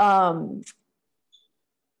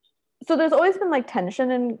there's always been like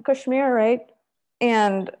tension in Kashmir, right?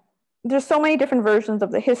 And there's so many different versions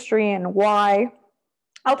of the history and why.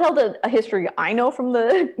 I'll tell a history I know from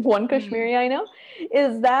the one Kashmiri I know,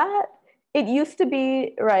 is that it used to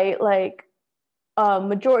be, right, like a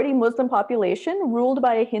majority Muslim population ruled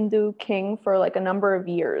by a Hindu king for like a number of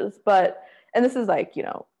years. And this is like, you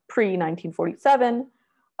know, pre-1947,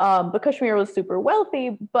 but Kashmir was super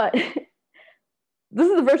wealthy. But this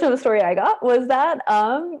is the version of the story I got, was that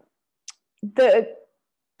the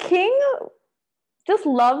king just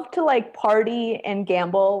loved to like party and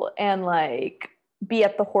gamble and like be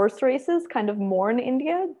at the horse races kind of more in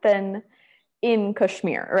India than in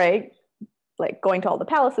Kashmir, right? Like going to all the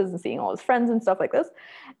palaces and seeing all his friends and stuff like this.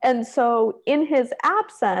 And so in his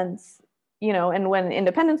absence, you know, and when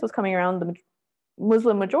independence was coming around, the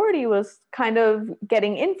Muslim majority was kind of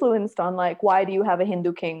getting influenced on like, why do you have a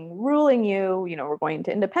Hindu king ruling you? You know, we're going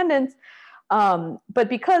into independence. But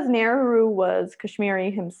because Nehru was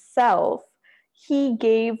Kashmiri himself, he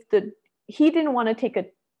didn't want to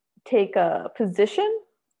take a position.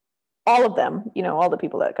 All of them, you know, all the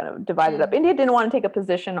people that kind of divided up India didn't want to take a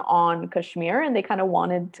position on Kashmir, and they kind of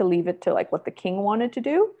wanted to leave it to like what the king wanted to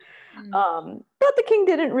do. But the king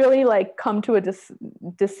didn't really like come to a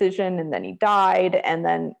decision, and then he died. And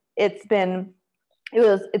then it's been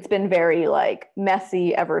it's been very like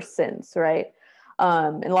messy ever since, right?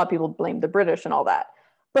 And a lot of people blame the British and all that.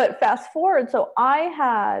 But fast forward, so I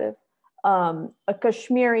had a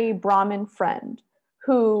Kashmiri Brahmin friend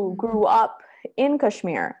who grew up in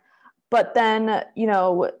Kashmir. But then, you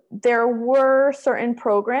know, there were certain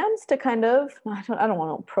programs to kind of, I don't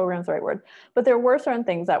want to, program's the right word, but there were certain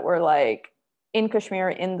things that were like in Kashmir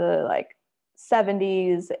in the like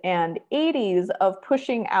 70s and 80s of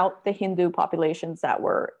pushing out the Hindu populations that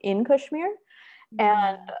were in Kashmir.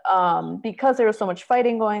 And because there was so much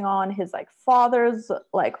fighting going on, his like father's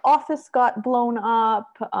like office got blown up,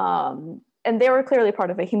 and they were clearly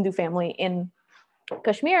part of a Hindu family in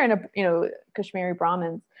Kashmir, and you know, Kashmiri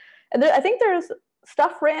Brahmins. And I think there's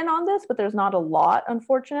stuff written on this, but there's not a lot,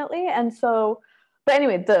 unfortunately. And so, but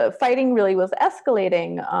anyway, the fighting really was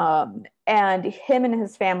escalating, and him and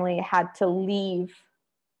his family had to leave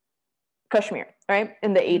Kashmir, right,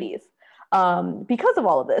 in the 80s. Because of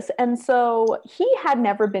all of this. And so he had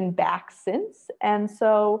never been back since. And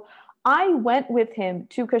so I went with him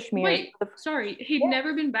to Kashmir. Wait, sorry, he'd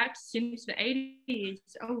never been back since the 80s.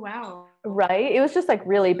 Oh, wow. Right. It was just like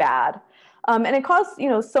really bad. And it caused, you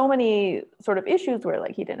know, so many sort of issues where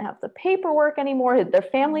like he didn't have the paperwork anymore. Their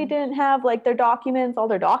family didn't have like their documents. All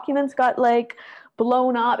their documents got like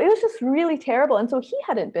blown up. It was just really terrible. And so he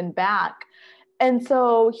hadn't been back. And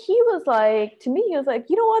so he was like, to me, he was like,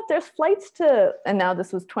 you know what, there's flights to, and now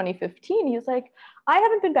this was 2015. He was like, I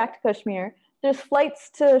haven't been back to Kashmir. There's flights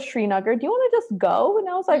to Srinagar. Do you want to just go? And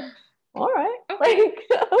I was like, all right, like,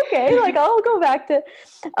 okay, like I'll go back to,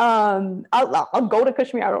 I'll go to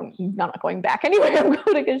Kashmir. I'm not going back anywhere. I'm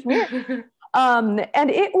going to Kashmir. And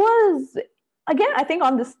it was, again, I think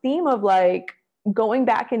on this theme of like, going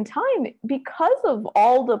back in time, because of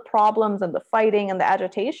all the problems and the fighting and the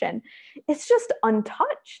agitation, it's just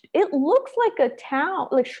untouched. It looks like a town,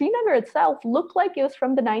 like Srinagar itself looked like it was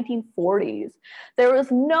from the 1940s. There was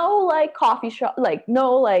no like coffee shop, like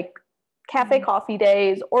no like cafe coffee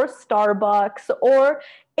days or Starbucks or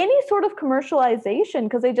any sort of commercialization,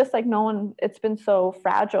 because they just like no one, it's been so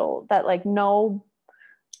fragile that like no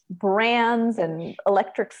brands and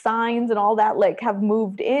electric signs and all that like have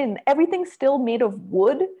moved in. Everything's still made of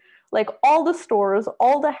wood, like all the stores,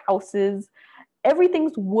 all the houses,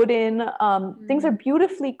 everything's wooden. Things are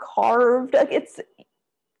beautifully carved. Like it's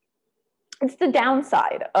the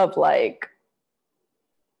downside of like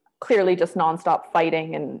clearly just nonstop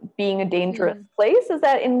fighting and being a dangerous place, is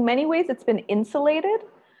that in many ways it's been insulated.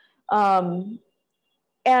 And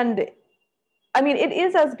I mean, it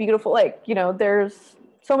is as beautiful, like, you know, there's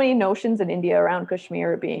so many notions in India around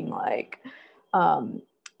Kashmir being like,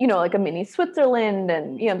 you know, like a mini Switzerland,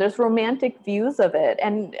 and, you know, there's romantic views of it.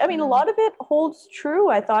 And I mean, a lot of it holds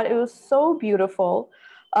true. I thought it was so beautiful.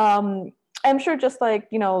 I'm sure just like,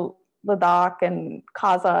 you know, Ladakh and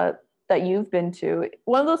Kaza that you've been to,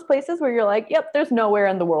 one of those places where you're like, yep, there's nowhere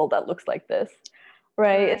in the world that looks like this.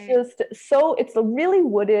 Right. It's just so, it's really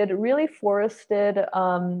wooded, really forested.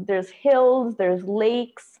 There's hills, there's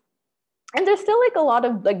lakes. And there's still like a lot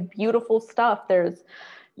of like beautiful stuff. There's,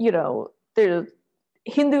 you know, there's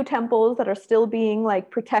Hindu temples that are still being like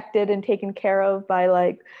protected and taken care of by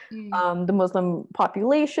like the Muslim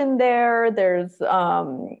population there. There's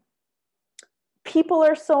people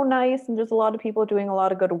are so nice, and there's a lot of people doing a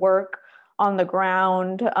lot of good work on the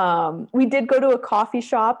ground. We did go to a coffee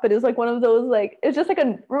shop, but it was like one of those like, it's just like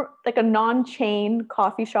a non-chain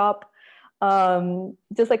coffee shop,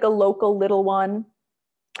 just like a local little one.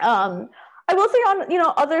 I will say on, you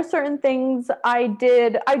know, other certain things, I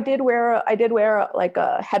did wear like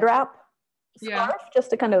a head wrap scarf just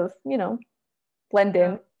to kind of, you know, blend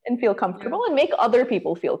in and feel comfortable and make other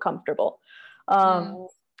people feel comfortable.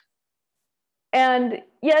 And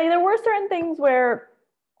yeah, there were certain things where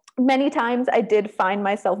many times I did find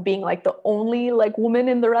myself being like the only like woman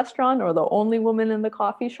in the restaurant or the only woman in the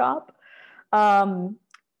coffee shop. And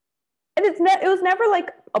it was never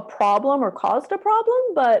like a problem or caused a problem,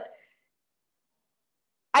 but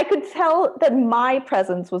I could tell that my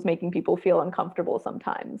presence was making people feel uncomfortable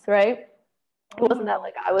sometimes, right? It wasn't that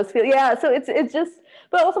like I was feeling, yeah. So it's just,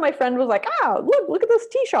 but also my friend was like, look at this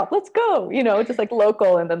tea shop, let's go, you know, just like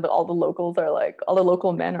local. And then all the local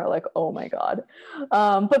men are like, oh my God.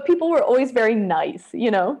 But people were always very nice,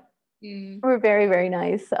 you know, were very, very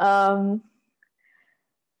nice.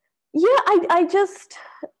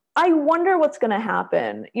 I wonder what's going to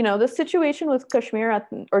happen. You know, the situation with Kashmir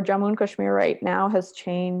or Jammu and Kashmir right now has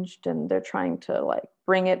changed, and they're trying to like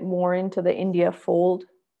bring it more into the India fold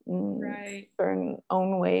in certain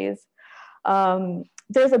own ways.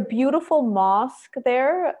 There's a beautiful mosque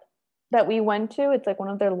there that we went to. It's like one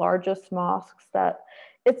of their largest mosques.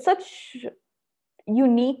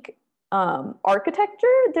 unique architecture.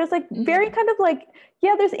 There's like very kind of like,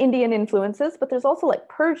 yeah, there's Indian influences, but there's also like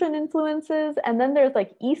Persian influences, and then there's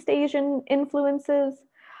like East Asian influences.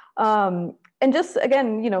 And just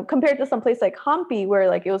again, you know, compared to some place like Hampi, where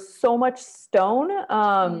like it was so much stone,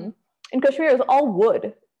 in Kashmir it was all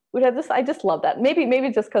wood, which I just love that.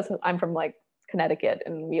 Maybe just because I'm from like Connecticut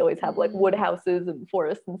and we always have like wood houses and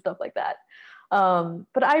forests and stuff like that.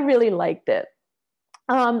 But I really liked it.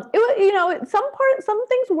 It was, you know, some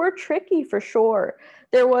things were tricky for sure.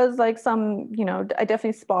 There was like some, you know, I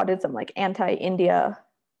definitely spotted some like anti-India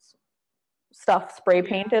stuff spray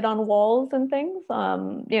painted on walls and things.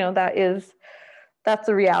 You know, that's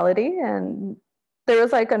a reality. And there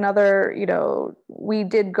was like another, you know, we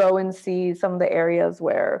did go and see some of the areas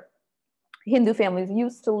where Hindu families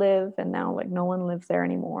used to live, and now like no one lives there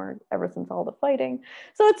anymore ever since all the fighting.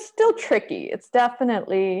 So it's still tricky. It's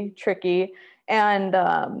definitely tricky. And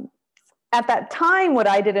at that time, what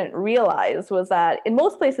I didn't realize was that in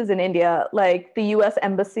most places in India, like the US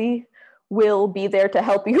embassy will be there to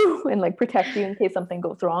help you and like protect you in case something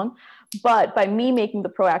goes wrong. But by me making the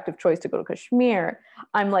proactive choice to go to Kashmir,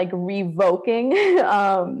 I'm like revoking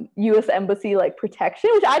US embassy like protection,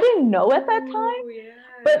 which I didn't know at that time.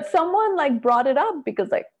 But someone like brought it up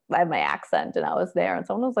because like I have my accent and I was there, and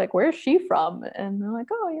someone was like, "Where's she from?" And they're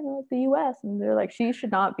like, "Oh, you know, the US." And they're like, "She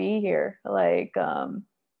should not be here. Like,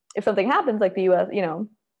 if something happens, like the US, you know,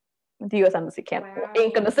 the US embassy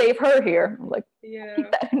ain't gonna save her here." I'm like,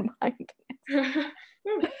 keep that in mind.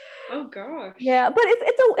 Oh gosh. Yeah, but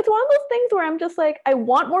it's one of those things where I'm just like, I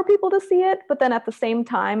want more people to see it, but then at the same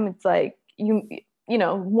time, it's like you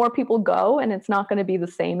know, more people go and it's not going to be the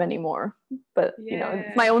same anymore. But you know,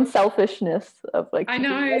 it's my own selfishness of like, I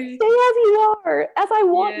know, stay as you are, as I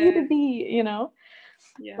want you to be, you know.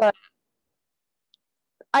 But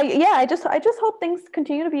I just hope things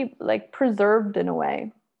continue to be like preserved in a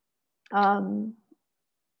way.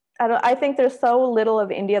 I think there's so little of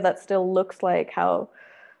India that still looks like how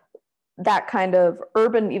that kind of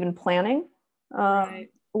urban even planning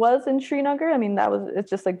was in Srinagar. I mean, it's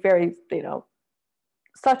just like very, you know,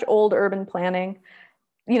 such old urban planning.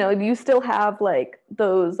 You know, you still have like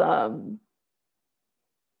those I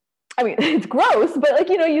mean, it's gross, but like,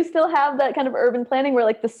 you know, you still have that kind of urban planning where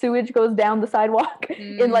like the sewage goes down the sidewalk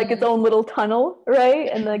in like its own little tunnel, right?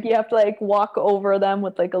 And like you have to like walk over them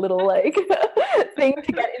with like a little like thing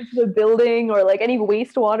to get into the building, or like any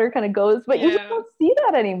wastewater kind of goes, but you just don't see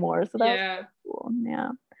that anymore. So that's cool.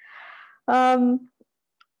 Yeah.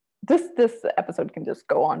 This episode can just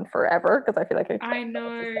go on forever because I feel like I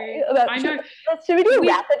know. Should we do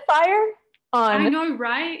rapid fire? I know,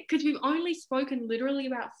 right? Because we've only spoken literally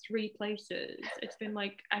about 3 places. It's been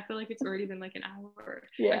like, I feel like it's already been like an hour.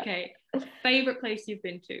 Yeah. Okay. Favorite place you've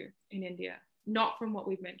been to in India? Not from what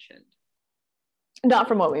we've mentioned. Not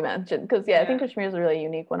from what we mentioned, because I think Kashmir is a really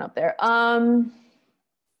unique one up there.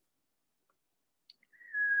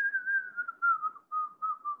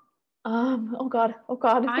 Oh god.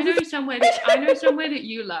 I know somewhere that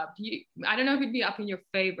you loved. I don't know if it'd be up in your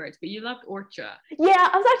favorites, but you loved Orcha. Yeah,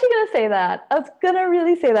 I was actually gonna say that. I was gonna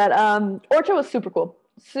really say that. Orcha was super cool.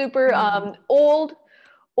 Super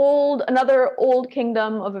another old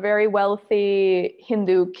kingdom of a very wealthy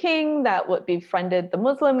Hindu king that would befriended the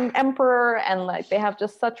Muslim emperor, and like they have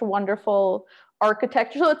just such wonderful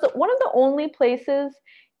architecture. So it's one of the only places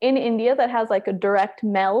in India that has like a direct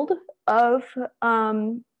meld of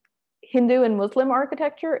Hindu and Muslim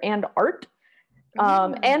architecture and art.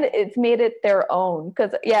 And it's made it their own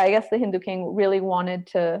because I guess the Hindu king really wanted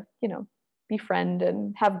to, you know, befriend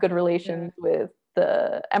and have good relations with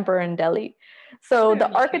the emperor in Delhi. So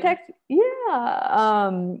the architect,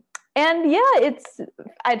 and I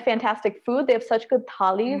had fantastic food. They have such good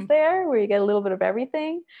thalis there where you get a little bit of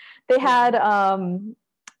everything. They had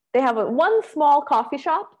they have one small coffee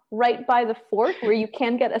shop right by the fort where you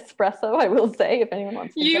can get espresso, I will say, if anyone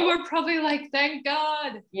wants to go. Were probably like, thank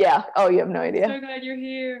God. Yeah. Oh, you have no idea. So glad you're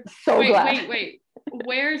here. So glad. Wait.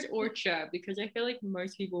 Where's Orcha? Because I feel like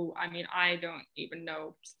most people, I mean, I don't even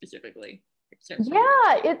know specifically. It's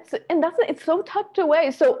so tucked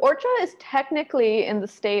away. So Orcha is technically in the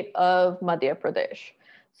state of Madhya Pradesh.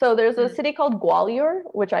 So there's a city called Gwalior,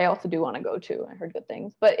 which I also do want to go to. I heard good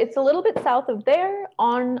things, but it's a little bit south of there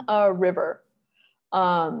on a river.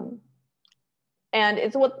 And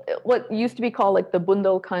it's what used to be called like the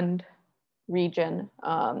Bundelkhand region.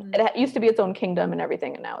 It used to be its own kingdom and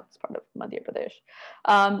everything, and now it's part of Madhya Pradesh.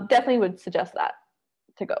 Definitely would suggest that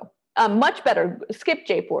to go. Much better. Skip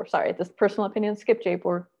Jaipur. Sorry, this personal opinion. Skip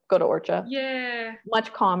Jaipur. Go to Orcha. Yeah.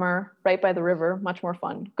 Much calmer, right by the river. Much more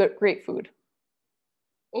fun. Great food.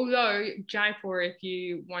 although Jaipur, if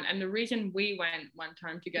you want, and the reason we went one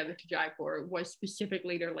time together to Jaipur was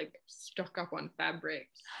specifically to like stock up on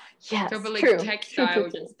fabrics. Yes, so for like true.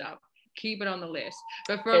 textiles and stuff, keep it on the list.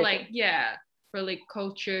 But for like, yeah, for like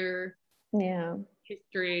culture, yeah,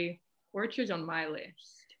 history, Orchard's on my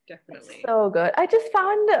list. Definitely. It's so good. I just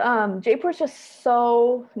found Jaipur's just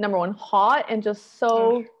so, number one, hot and just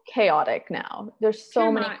so chaotic now. There's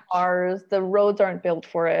so many cars. The roads aren't built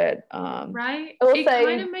for it. Right? I will it say,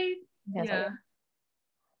 kind of made, yeah.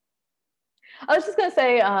 I was just going to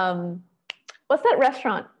say, what's that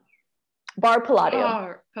restaurant? Bar Palladio.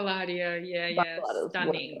 Oh, Palladio. Yeah, Bar yeah. Palladio's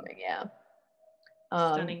Stunning. Yeah.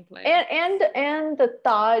 Stunning place. And the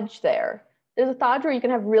Taj there. There's a Taj where you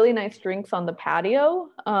can have really nice drinks on the patio.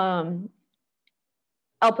 I'll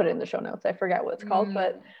put it in the show notes. I forget what it's called,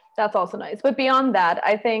 but that's also nice. But beyond that,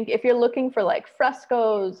 I think if you're looking for like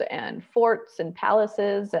frescoes and forts and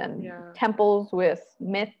palaces and temples with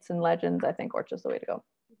myths and legends, I think Orchard's the way to go.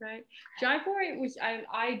 Right. Jaipur, it was,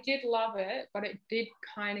 I did love it, but it did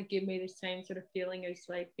kind of give me the same sort of feeling as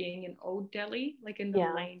like being in Old Delhi, like in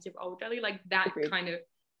the lanes of Old Delhi, like that kind of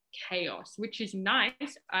chaos, which is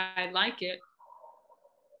nice. I like it,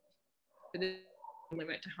 but there's a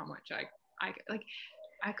limit to how much I like.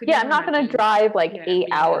 I could. Yeah, I'm not going to drive like 8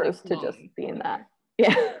 hours to just be in that.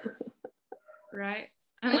 Yeah. Right.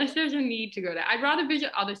 Unless there's a need to go there. I'd rather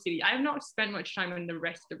visit other cities. I have not spent much time in the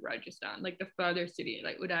rest of Rajasthan, like the further city,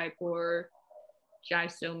 like Udaipur,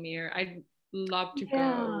 Jaisalmer. I'd love to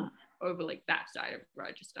go over like that side of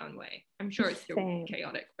Rajasthan way. I'm sure it's still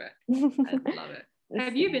chaotic, but I'd love it.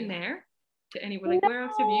 Have you been there to anywhere? Like, where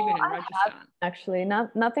else have you been in Rajasthan? Actually,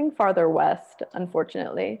 nothing farther west,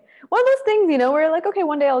 unfortunately. One of those things, where like, okay,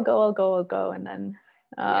 one day I'll go, and then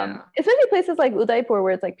especially places like Udaipur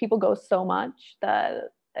where it's like people go so much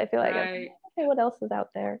that I feel like okay, what else is out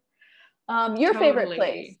there? Your favorite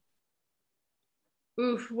place?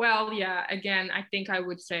 Oof, well, yeah, again, I think I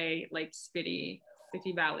would say like Spiti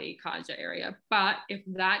Valley, Kaja area. But if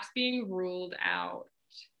that's being ruled out,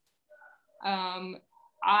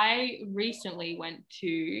 I recently went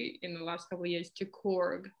in the last couple of years, to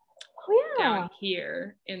Coorg. Down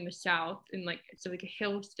here in the south, in like, it's like a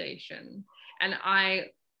hill station, and I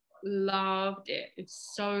loved it.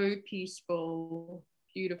 It's so peaceful,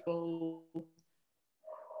 beautiful,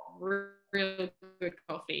 real good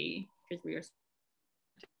coffee, because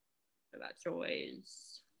that's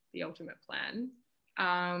always the ultimate plan.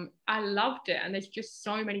 I loved it, and there's just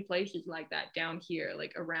so many places like that down here,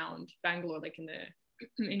 like around Bangalore, like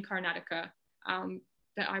in Karnataka,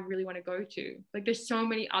 that I really want to go to. Like, there's so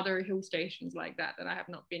many other hill stations like that I have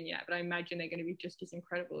not been yet, but I imagine they're going to be just as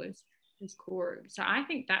incredible as Coorg. So I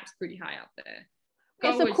think that's pretty high up there.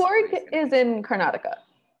 So Coorg is in Karnataka.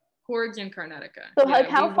 Coorg's in Karnataka. So like,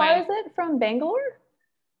 how far is it from Bangalore?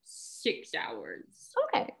 6 hours.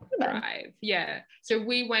 Okay. Drive. Yeah. So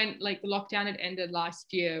we went, like, the lockdown had ended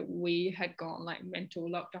last year. We had gone like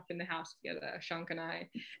mental, locked up in the house together, Shank and I,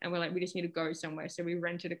 and we're like, we just need to go somewhere. So we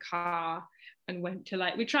rented a car and went to,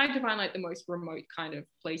 like, we tried to find like the most remote kind of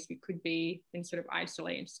place we could be and sort of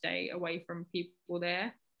isolate and stay away from people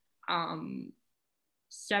there.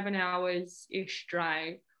 7 hours ish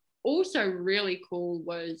drive. Also really cool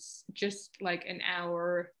was just like an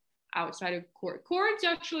hour outside of Coorg. Coorg's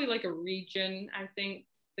actually like a region. I think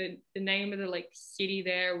the name of the like city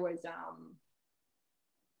there was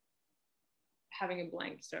having a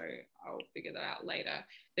blank, so I'll figure that out later.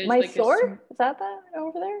 There's Mysore? Is that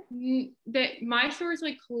over there? Mysore is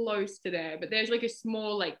like close to there, but there's like a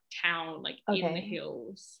small like town like in the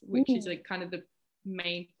hills, which is like kind of the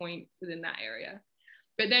main point within that area.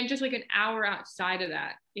 But then just like an hour outside of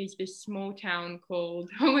that is this small town called,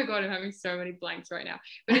 oh my God, I'm having so many blanks right now.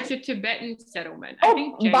 But it's a Tibetan settlement. I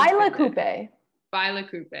think Bailakuppe.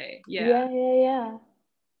 Bailakuppe, yeah. Yeah.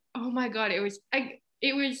 Oh my God, it was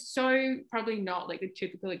so probably not like the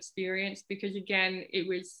typical experience, because again, it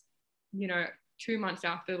was, 2 months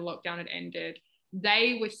after the lockdown had ended.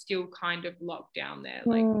 They were still kind of locked down there,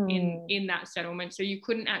 like in that settlement. So you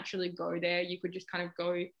couldn't actually go there. You could just kind of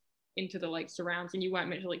go into the like surrounds, and you weren't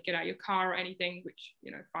meant to like get out your car or anything, which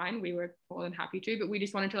fine, we were more than happy to, but we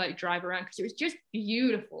just wanted to like drive around because it was just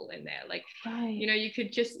beautiful in there. Like you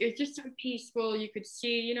could just, it's just so peaceful. You could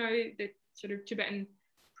see the sort of Tibetan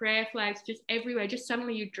prayer flags just everywhere. Just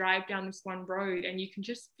suddenly you drive down this one road and you can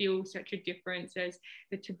just feel such a difference as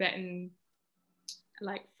the Tibetan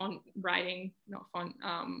like font writing, not font,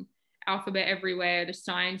 alphabet everywhere. The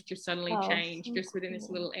signs just suddenly Oh, changed so just within this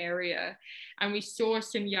cool. little area. And we saw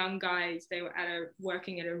some young guys, they were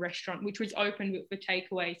working at a restaurant which was open for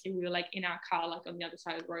takeaway. So we were like in our car, like on the other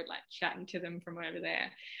side of the road, like chatting to them from over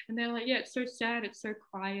there. And they're like, yeah, it's so sad, it's so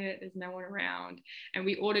quiet, there's no one around. And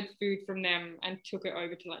we ordered food from them and took it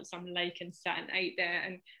over to like some lake and sat and ate there.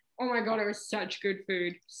 And oh my god, it was such good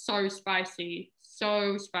food. So spicy,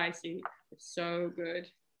 so spicy. It's so good.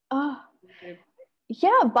 Oh,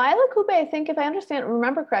 yeah, Bailakupe, I think if I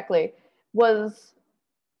remember correctly, was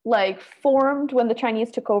like formed when the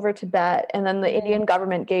Chinese took over Tibet, and then the Indian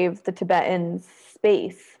government gave the Tibetans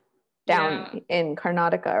space down in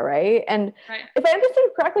Karnataka, right? And if I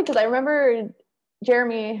understood correctly, because I remember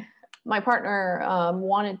Jeremy, my partner,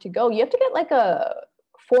 wanted to go. You have to get like a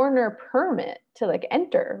foreigner permit to like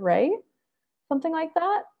enter, right? Something like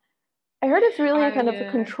that. I heard it's really kind of a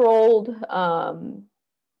controlled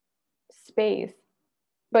space.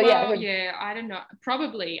 But I don't know.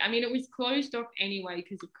 Probably. I mean, it was closed off anyway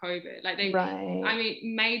because of COVID. Like I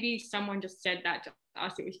mean, maybe someone just said that to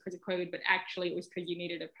us. It was because of COVID, but actually it was because you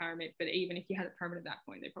needed a permit. But even if you had a permit at that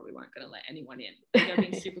point, they probably weren't going to let anyone in. They're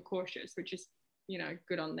being super cautious, which is,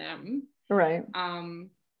 good on them. Right.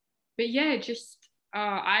 But yeah, just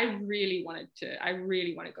I really want to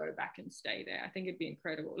go back and stay there. I think it'd be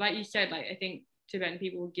incredible. Like you said, like I think Tibetan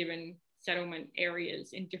people were given settlement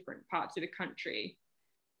areas in different parts of the country.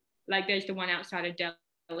 Like there's the one outside of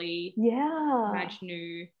Delhi. Yeah.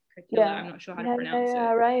 Majnu Katila. I'm not sure how to pronounce it.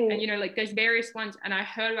 Right. And like there's various ones, and I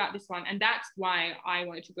heard about this one, and that's why I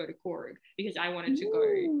wanted to go to Korg, because I wanted to go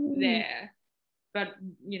there. But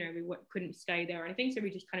we couldn't stay there or anything, so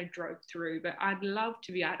we just kind of drove through. But I'd love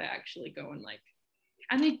to be able to actually go and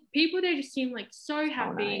the people there just seem like so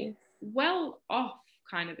happy, nice. Well off,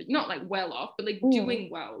 kind of, not like well off, but like doing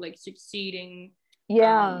well, like succeeding.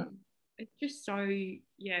 Yeah. It's just so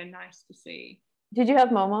nice to see. Did you have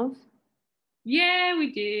momos? Yeah,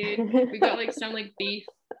 we did. We got like some like beef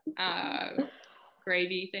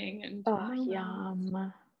gravy thing, and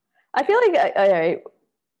yum. I feel like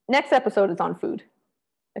next episode is on food.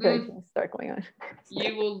 I feel like we can start going on.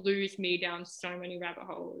 You will lose me down so many rabbit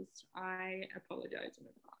holes. I apologize in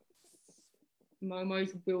advance.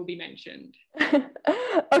 Momos will be mentioned.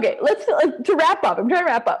 Okay, let's to wrap up. I'm trying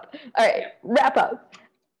to wrap up. All right, wrap up.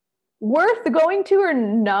 Worth going to or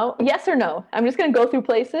no? Yes or no? I'm just gonna go through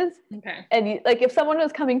places. Okay. And like, if someone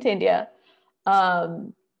was coming to India,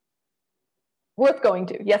 worth going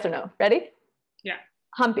to? Yes or no? Ready? Yeah.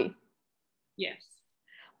 Hampi. Yes.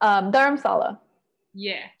 Dharamsala.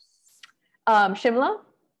 Yes. Shimla.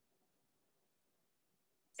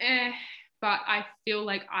 But I feel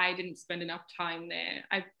like I didn't spend enough time there.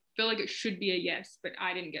 I feel like it should be a yes, but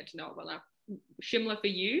I didn't get to know it well enough. Shimla for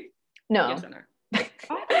you? No. Yes or no?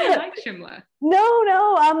 I like Shimla. No.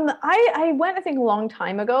 I went, I think, a long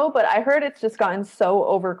time ago, but I heard it's just gotten so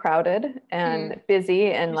overcrowded and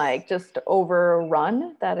busy and like just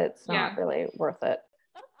overrun that it's not really worth it.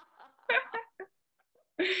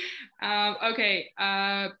 Okay.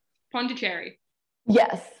 Pondicherry.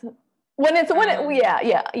 Yes. Yes,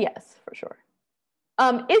 for sure.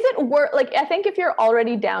 Is it worth, like, I think if you're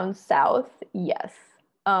already down south, yes.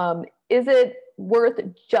 Is it worth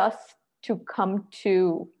just to come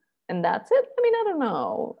to, and that's it? I mean, I don't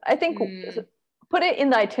know. I think put it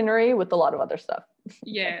in the itinerary with a lot of other stuff.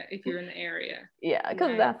 Yeah, if you're in the area. Yeah,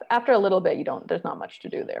 because after a little bit, there's not much to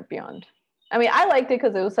do there beyond. I mean, I liked it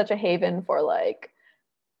because it was such a haven for like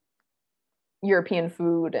European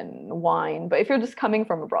food and wine. But if you're just coming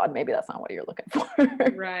from abroad, maybe that's not what you're looking for.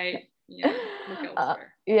 Right. Yeah. Look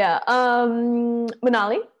elsewhere.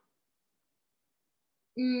 Manali?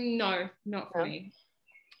 No, not for me.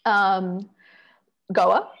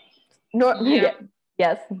 Goa?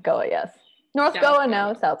 Yes, Goa, yes. North Goa,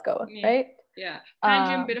 no. South Goa, right? Yeah.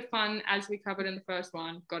 Tangent, bit of fun, as we covered in the first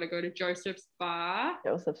one. Got to go to Joseph's Bar.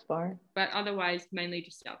 But otherwise, mainly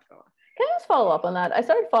just South Goa. Can I just follow up on that? I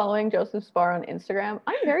started following Joseph's Bar on Instagram.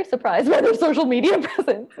 I'm very surprised by their social media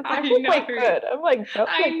presence. It's actually quite good. I'm like,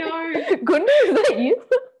 I know. Gundu, is that you?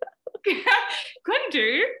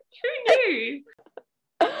 Gundu? Who knew?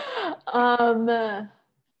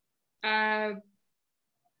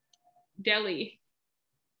 Delhi.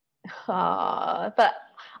 But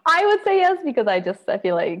I would say yes, because I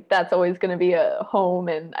feel like that's always going to be a home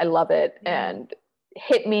and I love it. And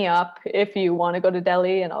hit me up if you want to go to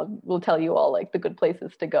Delhi and we'll tell you all like the good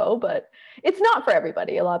places to go, but it's not for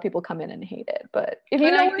everybody. A lot of people come in and hate it, but if you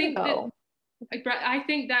know where to go. I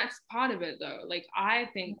think that's part of it though. Like I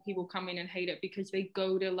think people come in and hate it because they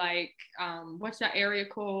go to like what's that area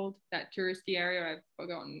called? That touristy area? I've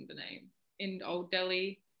forgotten the name. In Old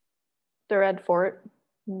Delhi. The Red Fort.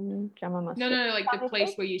 Jama No, Masjid. like the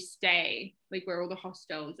place where you stay, like where all the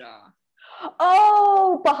hostels are.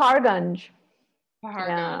 Oh, Paharganj.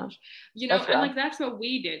 Paharganj. That's and rough. like that's what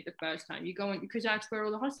we did the first time. You go in because that's where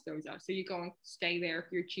all the hostels are. So you go and stay there if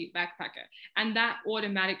you're a cheap backpacker. And that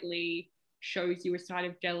automatically shows you a side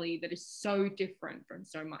of Delhi that is so different from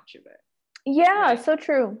so much of it. Yeah, right? So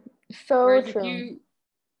true. So Whereas true.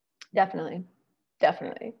 Definitely.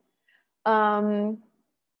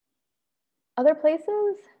 Other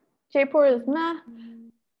places? Jaipur is meh.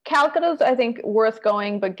 Calcutta's, I think, worth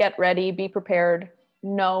going, but get ready, be prepared,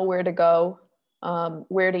 know where to go,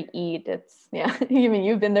 where to eat. It's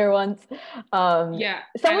you've been there once. Some of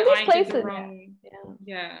these places.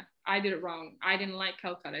 I did it wrong. I didn't like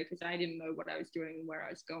Calcutta because I didn't know what I was doing and where I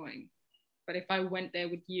was going. But if I went there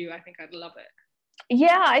with you, I think I'd love it.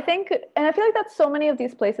 Yeah, I think, and I feel like that's so many of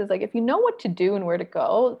these places, like if you know what to do and where to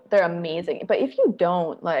go, they're amazing. But if you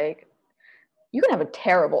don't, like, you can have a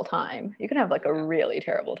terrible time. You can have like a really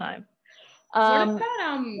terrible time.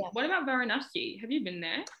 What about Varanasi? Have you been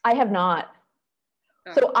there? I have not.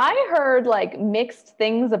 So I heard like mixed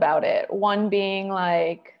things about it. One being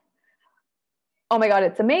like, oh my God,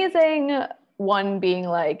 it's amazing. One being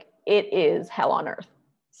like, it is hell on earth.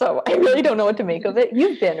 So I really don't know what to make of it.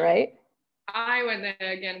 You've been, right? I went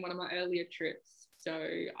there again, one of my earlier trips. So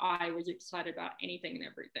I was excited about anything and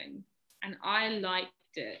everything. And I liked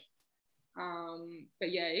it.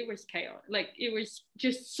 But yeah, it was chaos. Like it was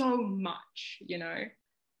just so much,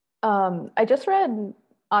 I just read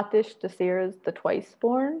Atish Dasir's The Twice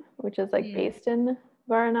Born, which is like based in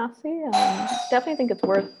Varanasi. Definitely think it's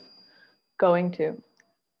worth going to.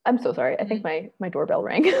 I'm so sorry. I think my doorbell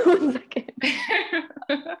rang. 1 second.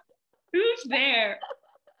 Who's there?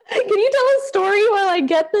 Can you tell a story while I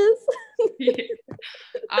get this?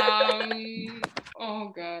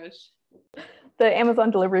 Oh gosh. The Amazon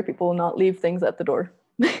delivery people will not leave things at the door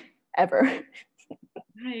ever.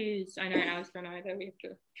 Nice. I know Alice don't either. We have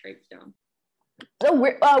to traipse down. So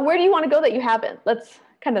where do you want to go that you haven't? That's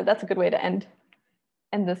a good way to end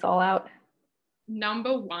this all out.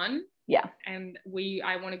 Number 1. Yeah. And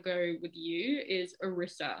I want to go with you is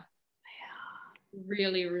Orissa. Yeah.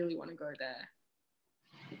 Really, really want to go there.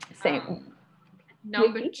 Same.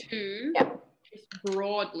 Number 2, just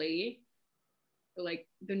broadly, like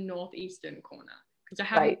the northeastern corner, because I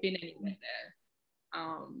haven't been anywhere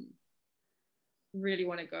there. Really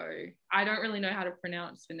want to go. I don't really know how to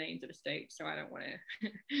pronounce the names of the states, so I don't want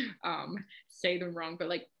to say them wrong, but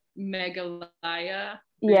like Meghalaya.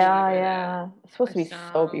 Yeah. It's supposed to be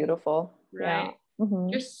so beautiful. Right? Yeah.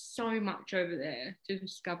 Mm-hmm. Just so much over there to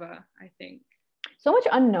discover, I think. So much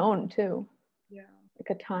unknown too. Yeah.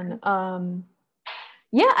 Like a ton.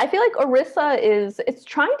 Yeah, I feel like Orissa it's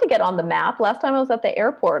trying to get on the map. Last time I was at the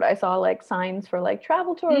airport, I saw like signs for like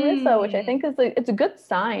travel to Orissa, which I think it's a good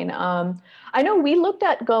sign. I know we looked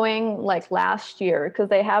at going like last year because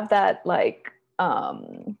they have that like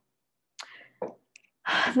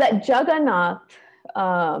that Jagannath,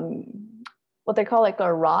 what they call like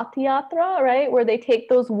a Rath Yatra, right? Where they take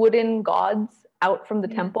those wooden gods out from the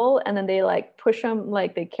temple and then they like push them,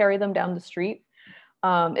 like they carry them down the street.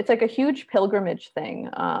 It's like a huge pilgrimage thing,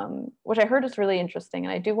 which I heard is really interesting,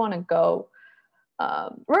 and I do want to go.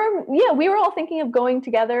 We were all thinking of going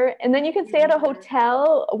together, and then you can stay at a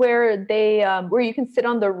hotel where where you can sit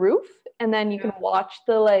on the roof, and then you can watch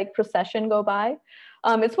the like procession go by.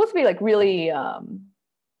 It's supposed to be like really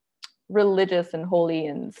religious and holy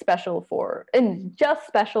and special just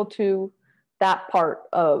special to that part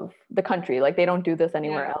of the country. Like they don't do this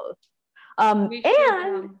anywhere else.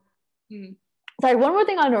 Sorry, one more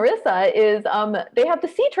thing on Orissa is they have the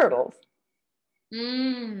sea turtles.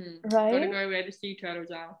 Right? Gotta go where the sea turtles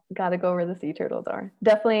are. Gotta go where the sea turtles are.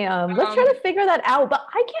 Definitely. Let's try to figure that out. But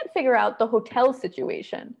I can't figure out the hotel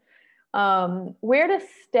situation. Where to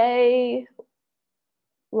stay.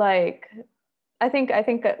 Like, I think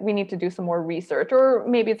that we need to do some more research, or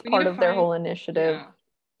maybe it's part of their whole initiative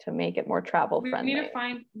to make it more travel friendly. We need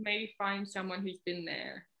to find someone who's been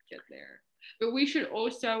there, get there. But we should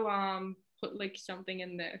also put like something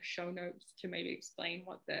in the show notes to maybe explain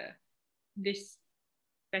what this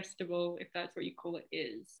festival, if that's what you call it,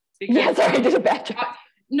 is. Because, sorry, I did a bad job.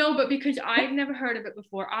 No, but because I've never heard of it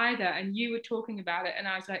before either, and you were talking about it, and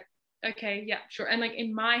I was like, okay, yeah, sure. And like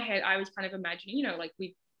in my head, I was kind of imagining, like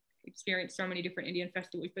we've experienced so many different Indian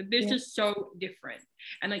festivals, but this is so different.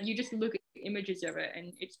 And like you just look at images of it,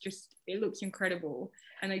 and it looks incredible.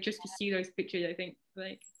 And like just to see those pictures, I think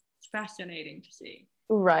like it's fascinating to see.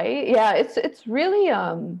 Right. Yeah. It's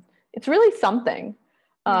really something.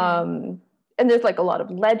 and there's like a lot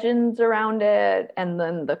of legends around it. And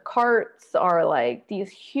then the carts are like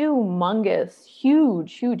these humongous,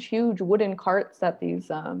 huge wooden carts that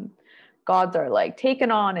these gods are like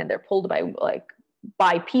taken on, and they're pulled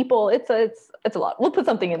by people. It's a lot. We'll put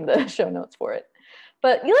something in the show notes for it.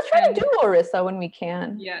 But let's try to do Orissa when we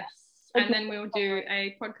can. Yes. And then we'll do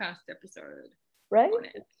a podcast episode. Right? On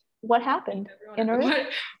it. What happened in Orissa?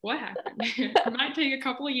 What happened? It might take a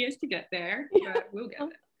couple of years to get there, but we'll get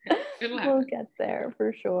there. It'll happen. We'll get there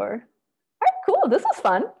for sure. All right, cool. This was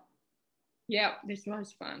fun. Yeah, this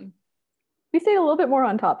was fun. We stayed a little bit more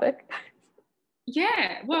on topic.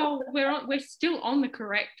 Yeah, well, we're still on the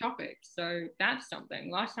correct topic, so that's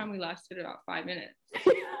something. Last time we lasted about 5 minutes.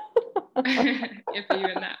 If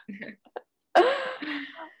even that.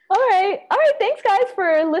 All right. Thanks, guys,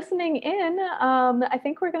 for listening in. I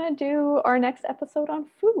think we're gonna do our next episode on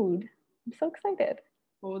food. I'm so excited.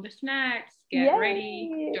 All the snacks. Get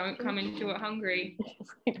ready. Don't come into it hungry.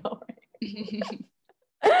 I know, right?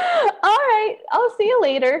 All right. I'll see you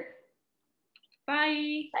later.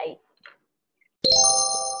 Bye. Bye.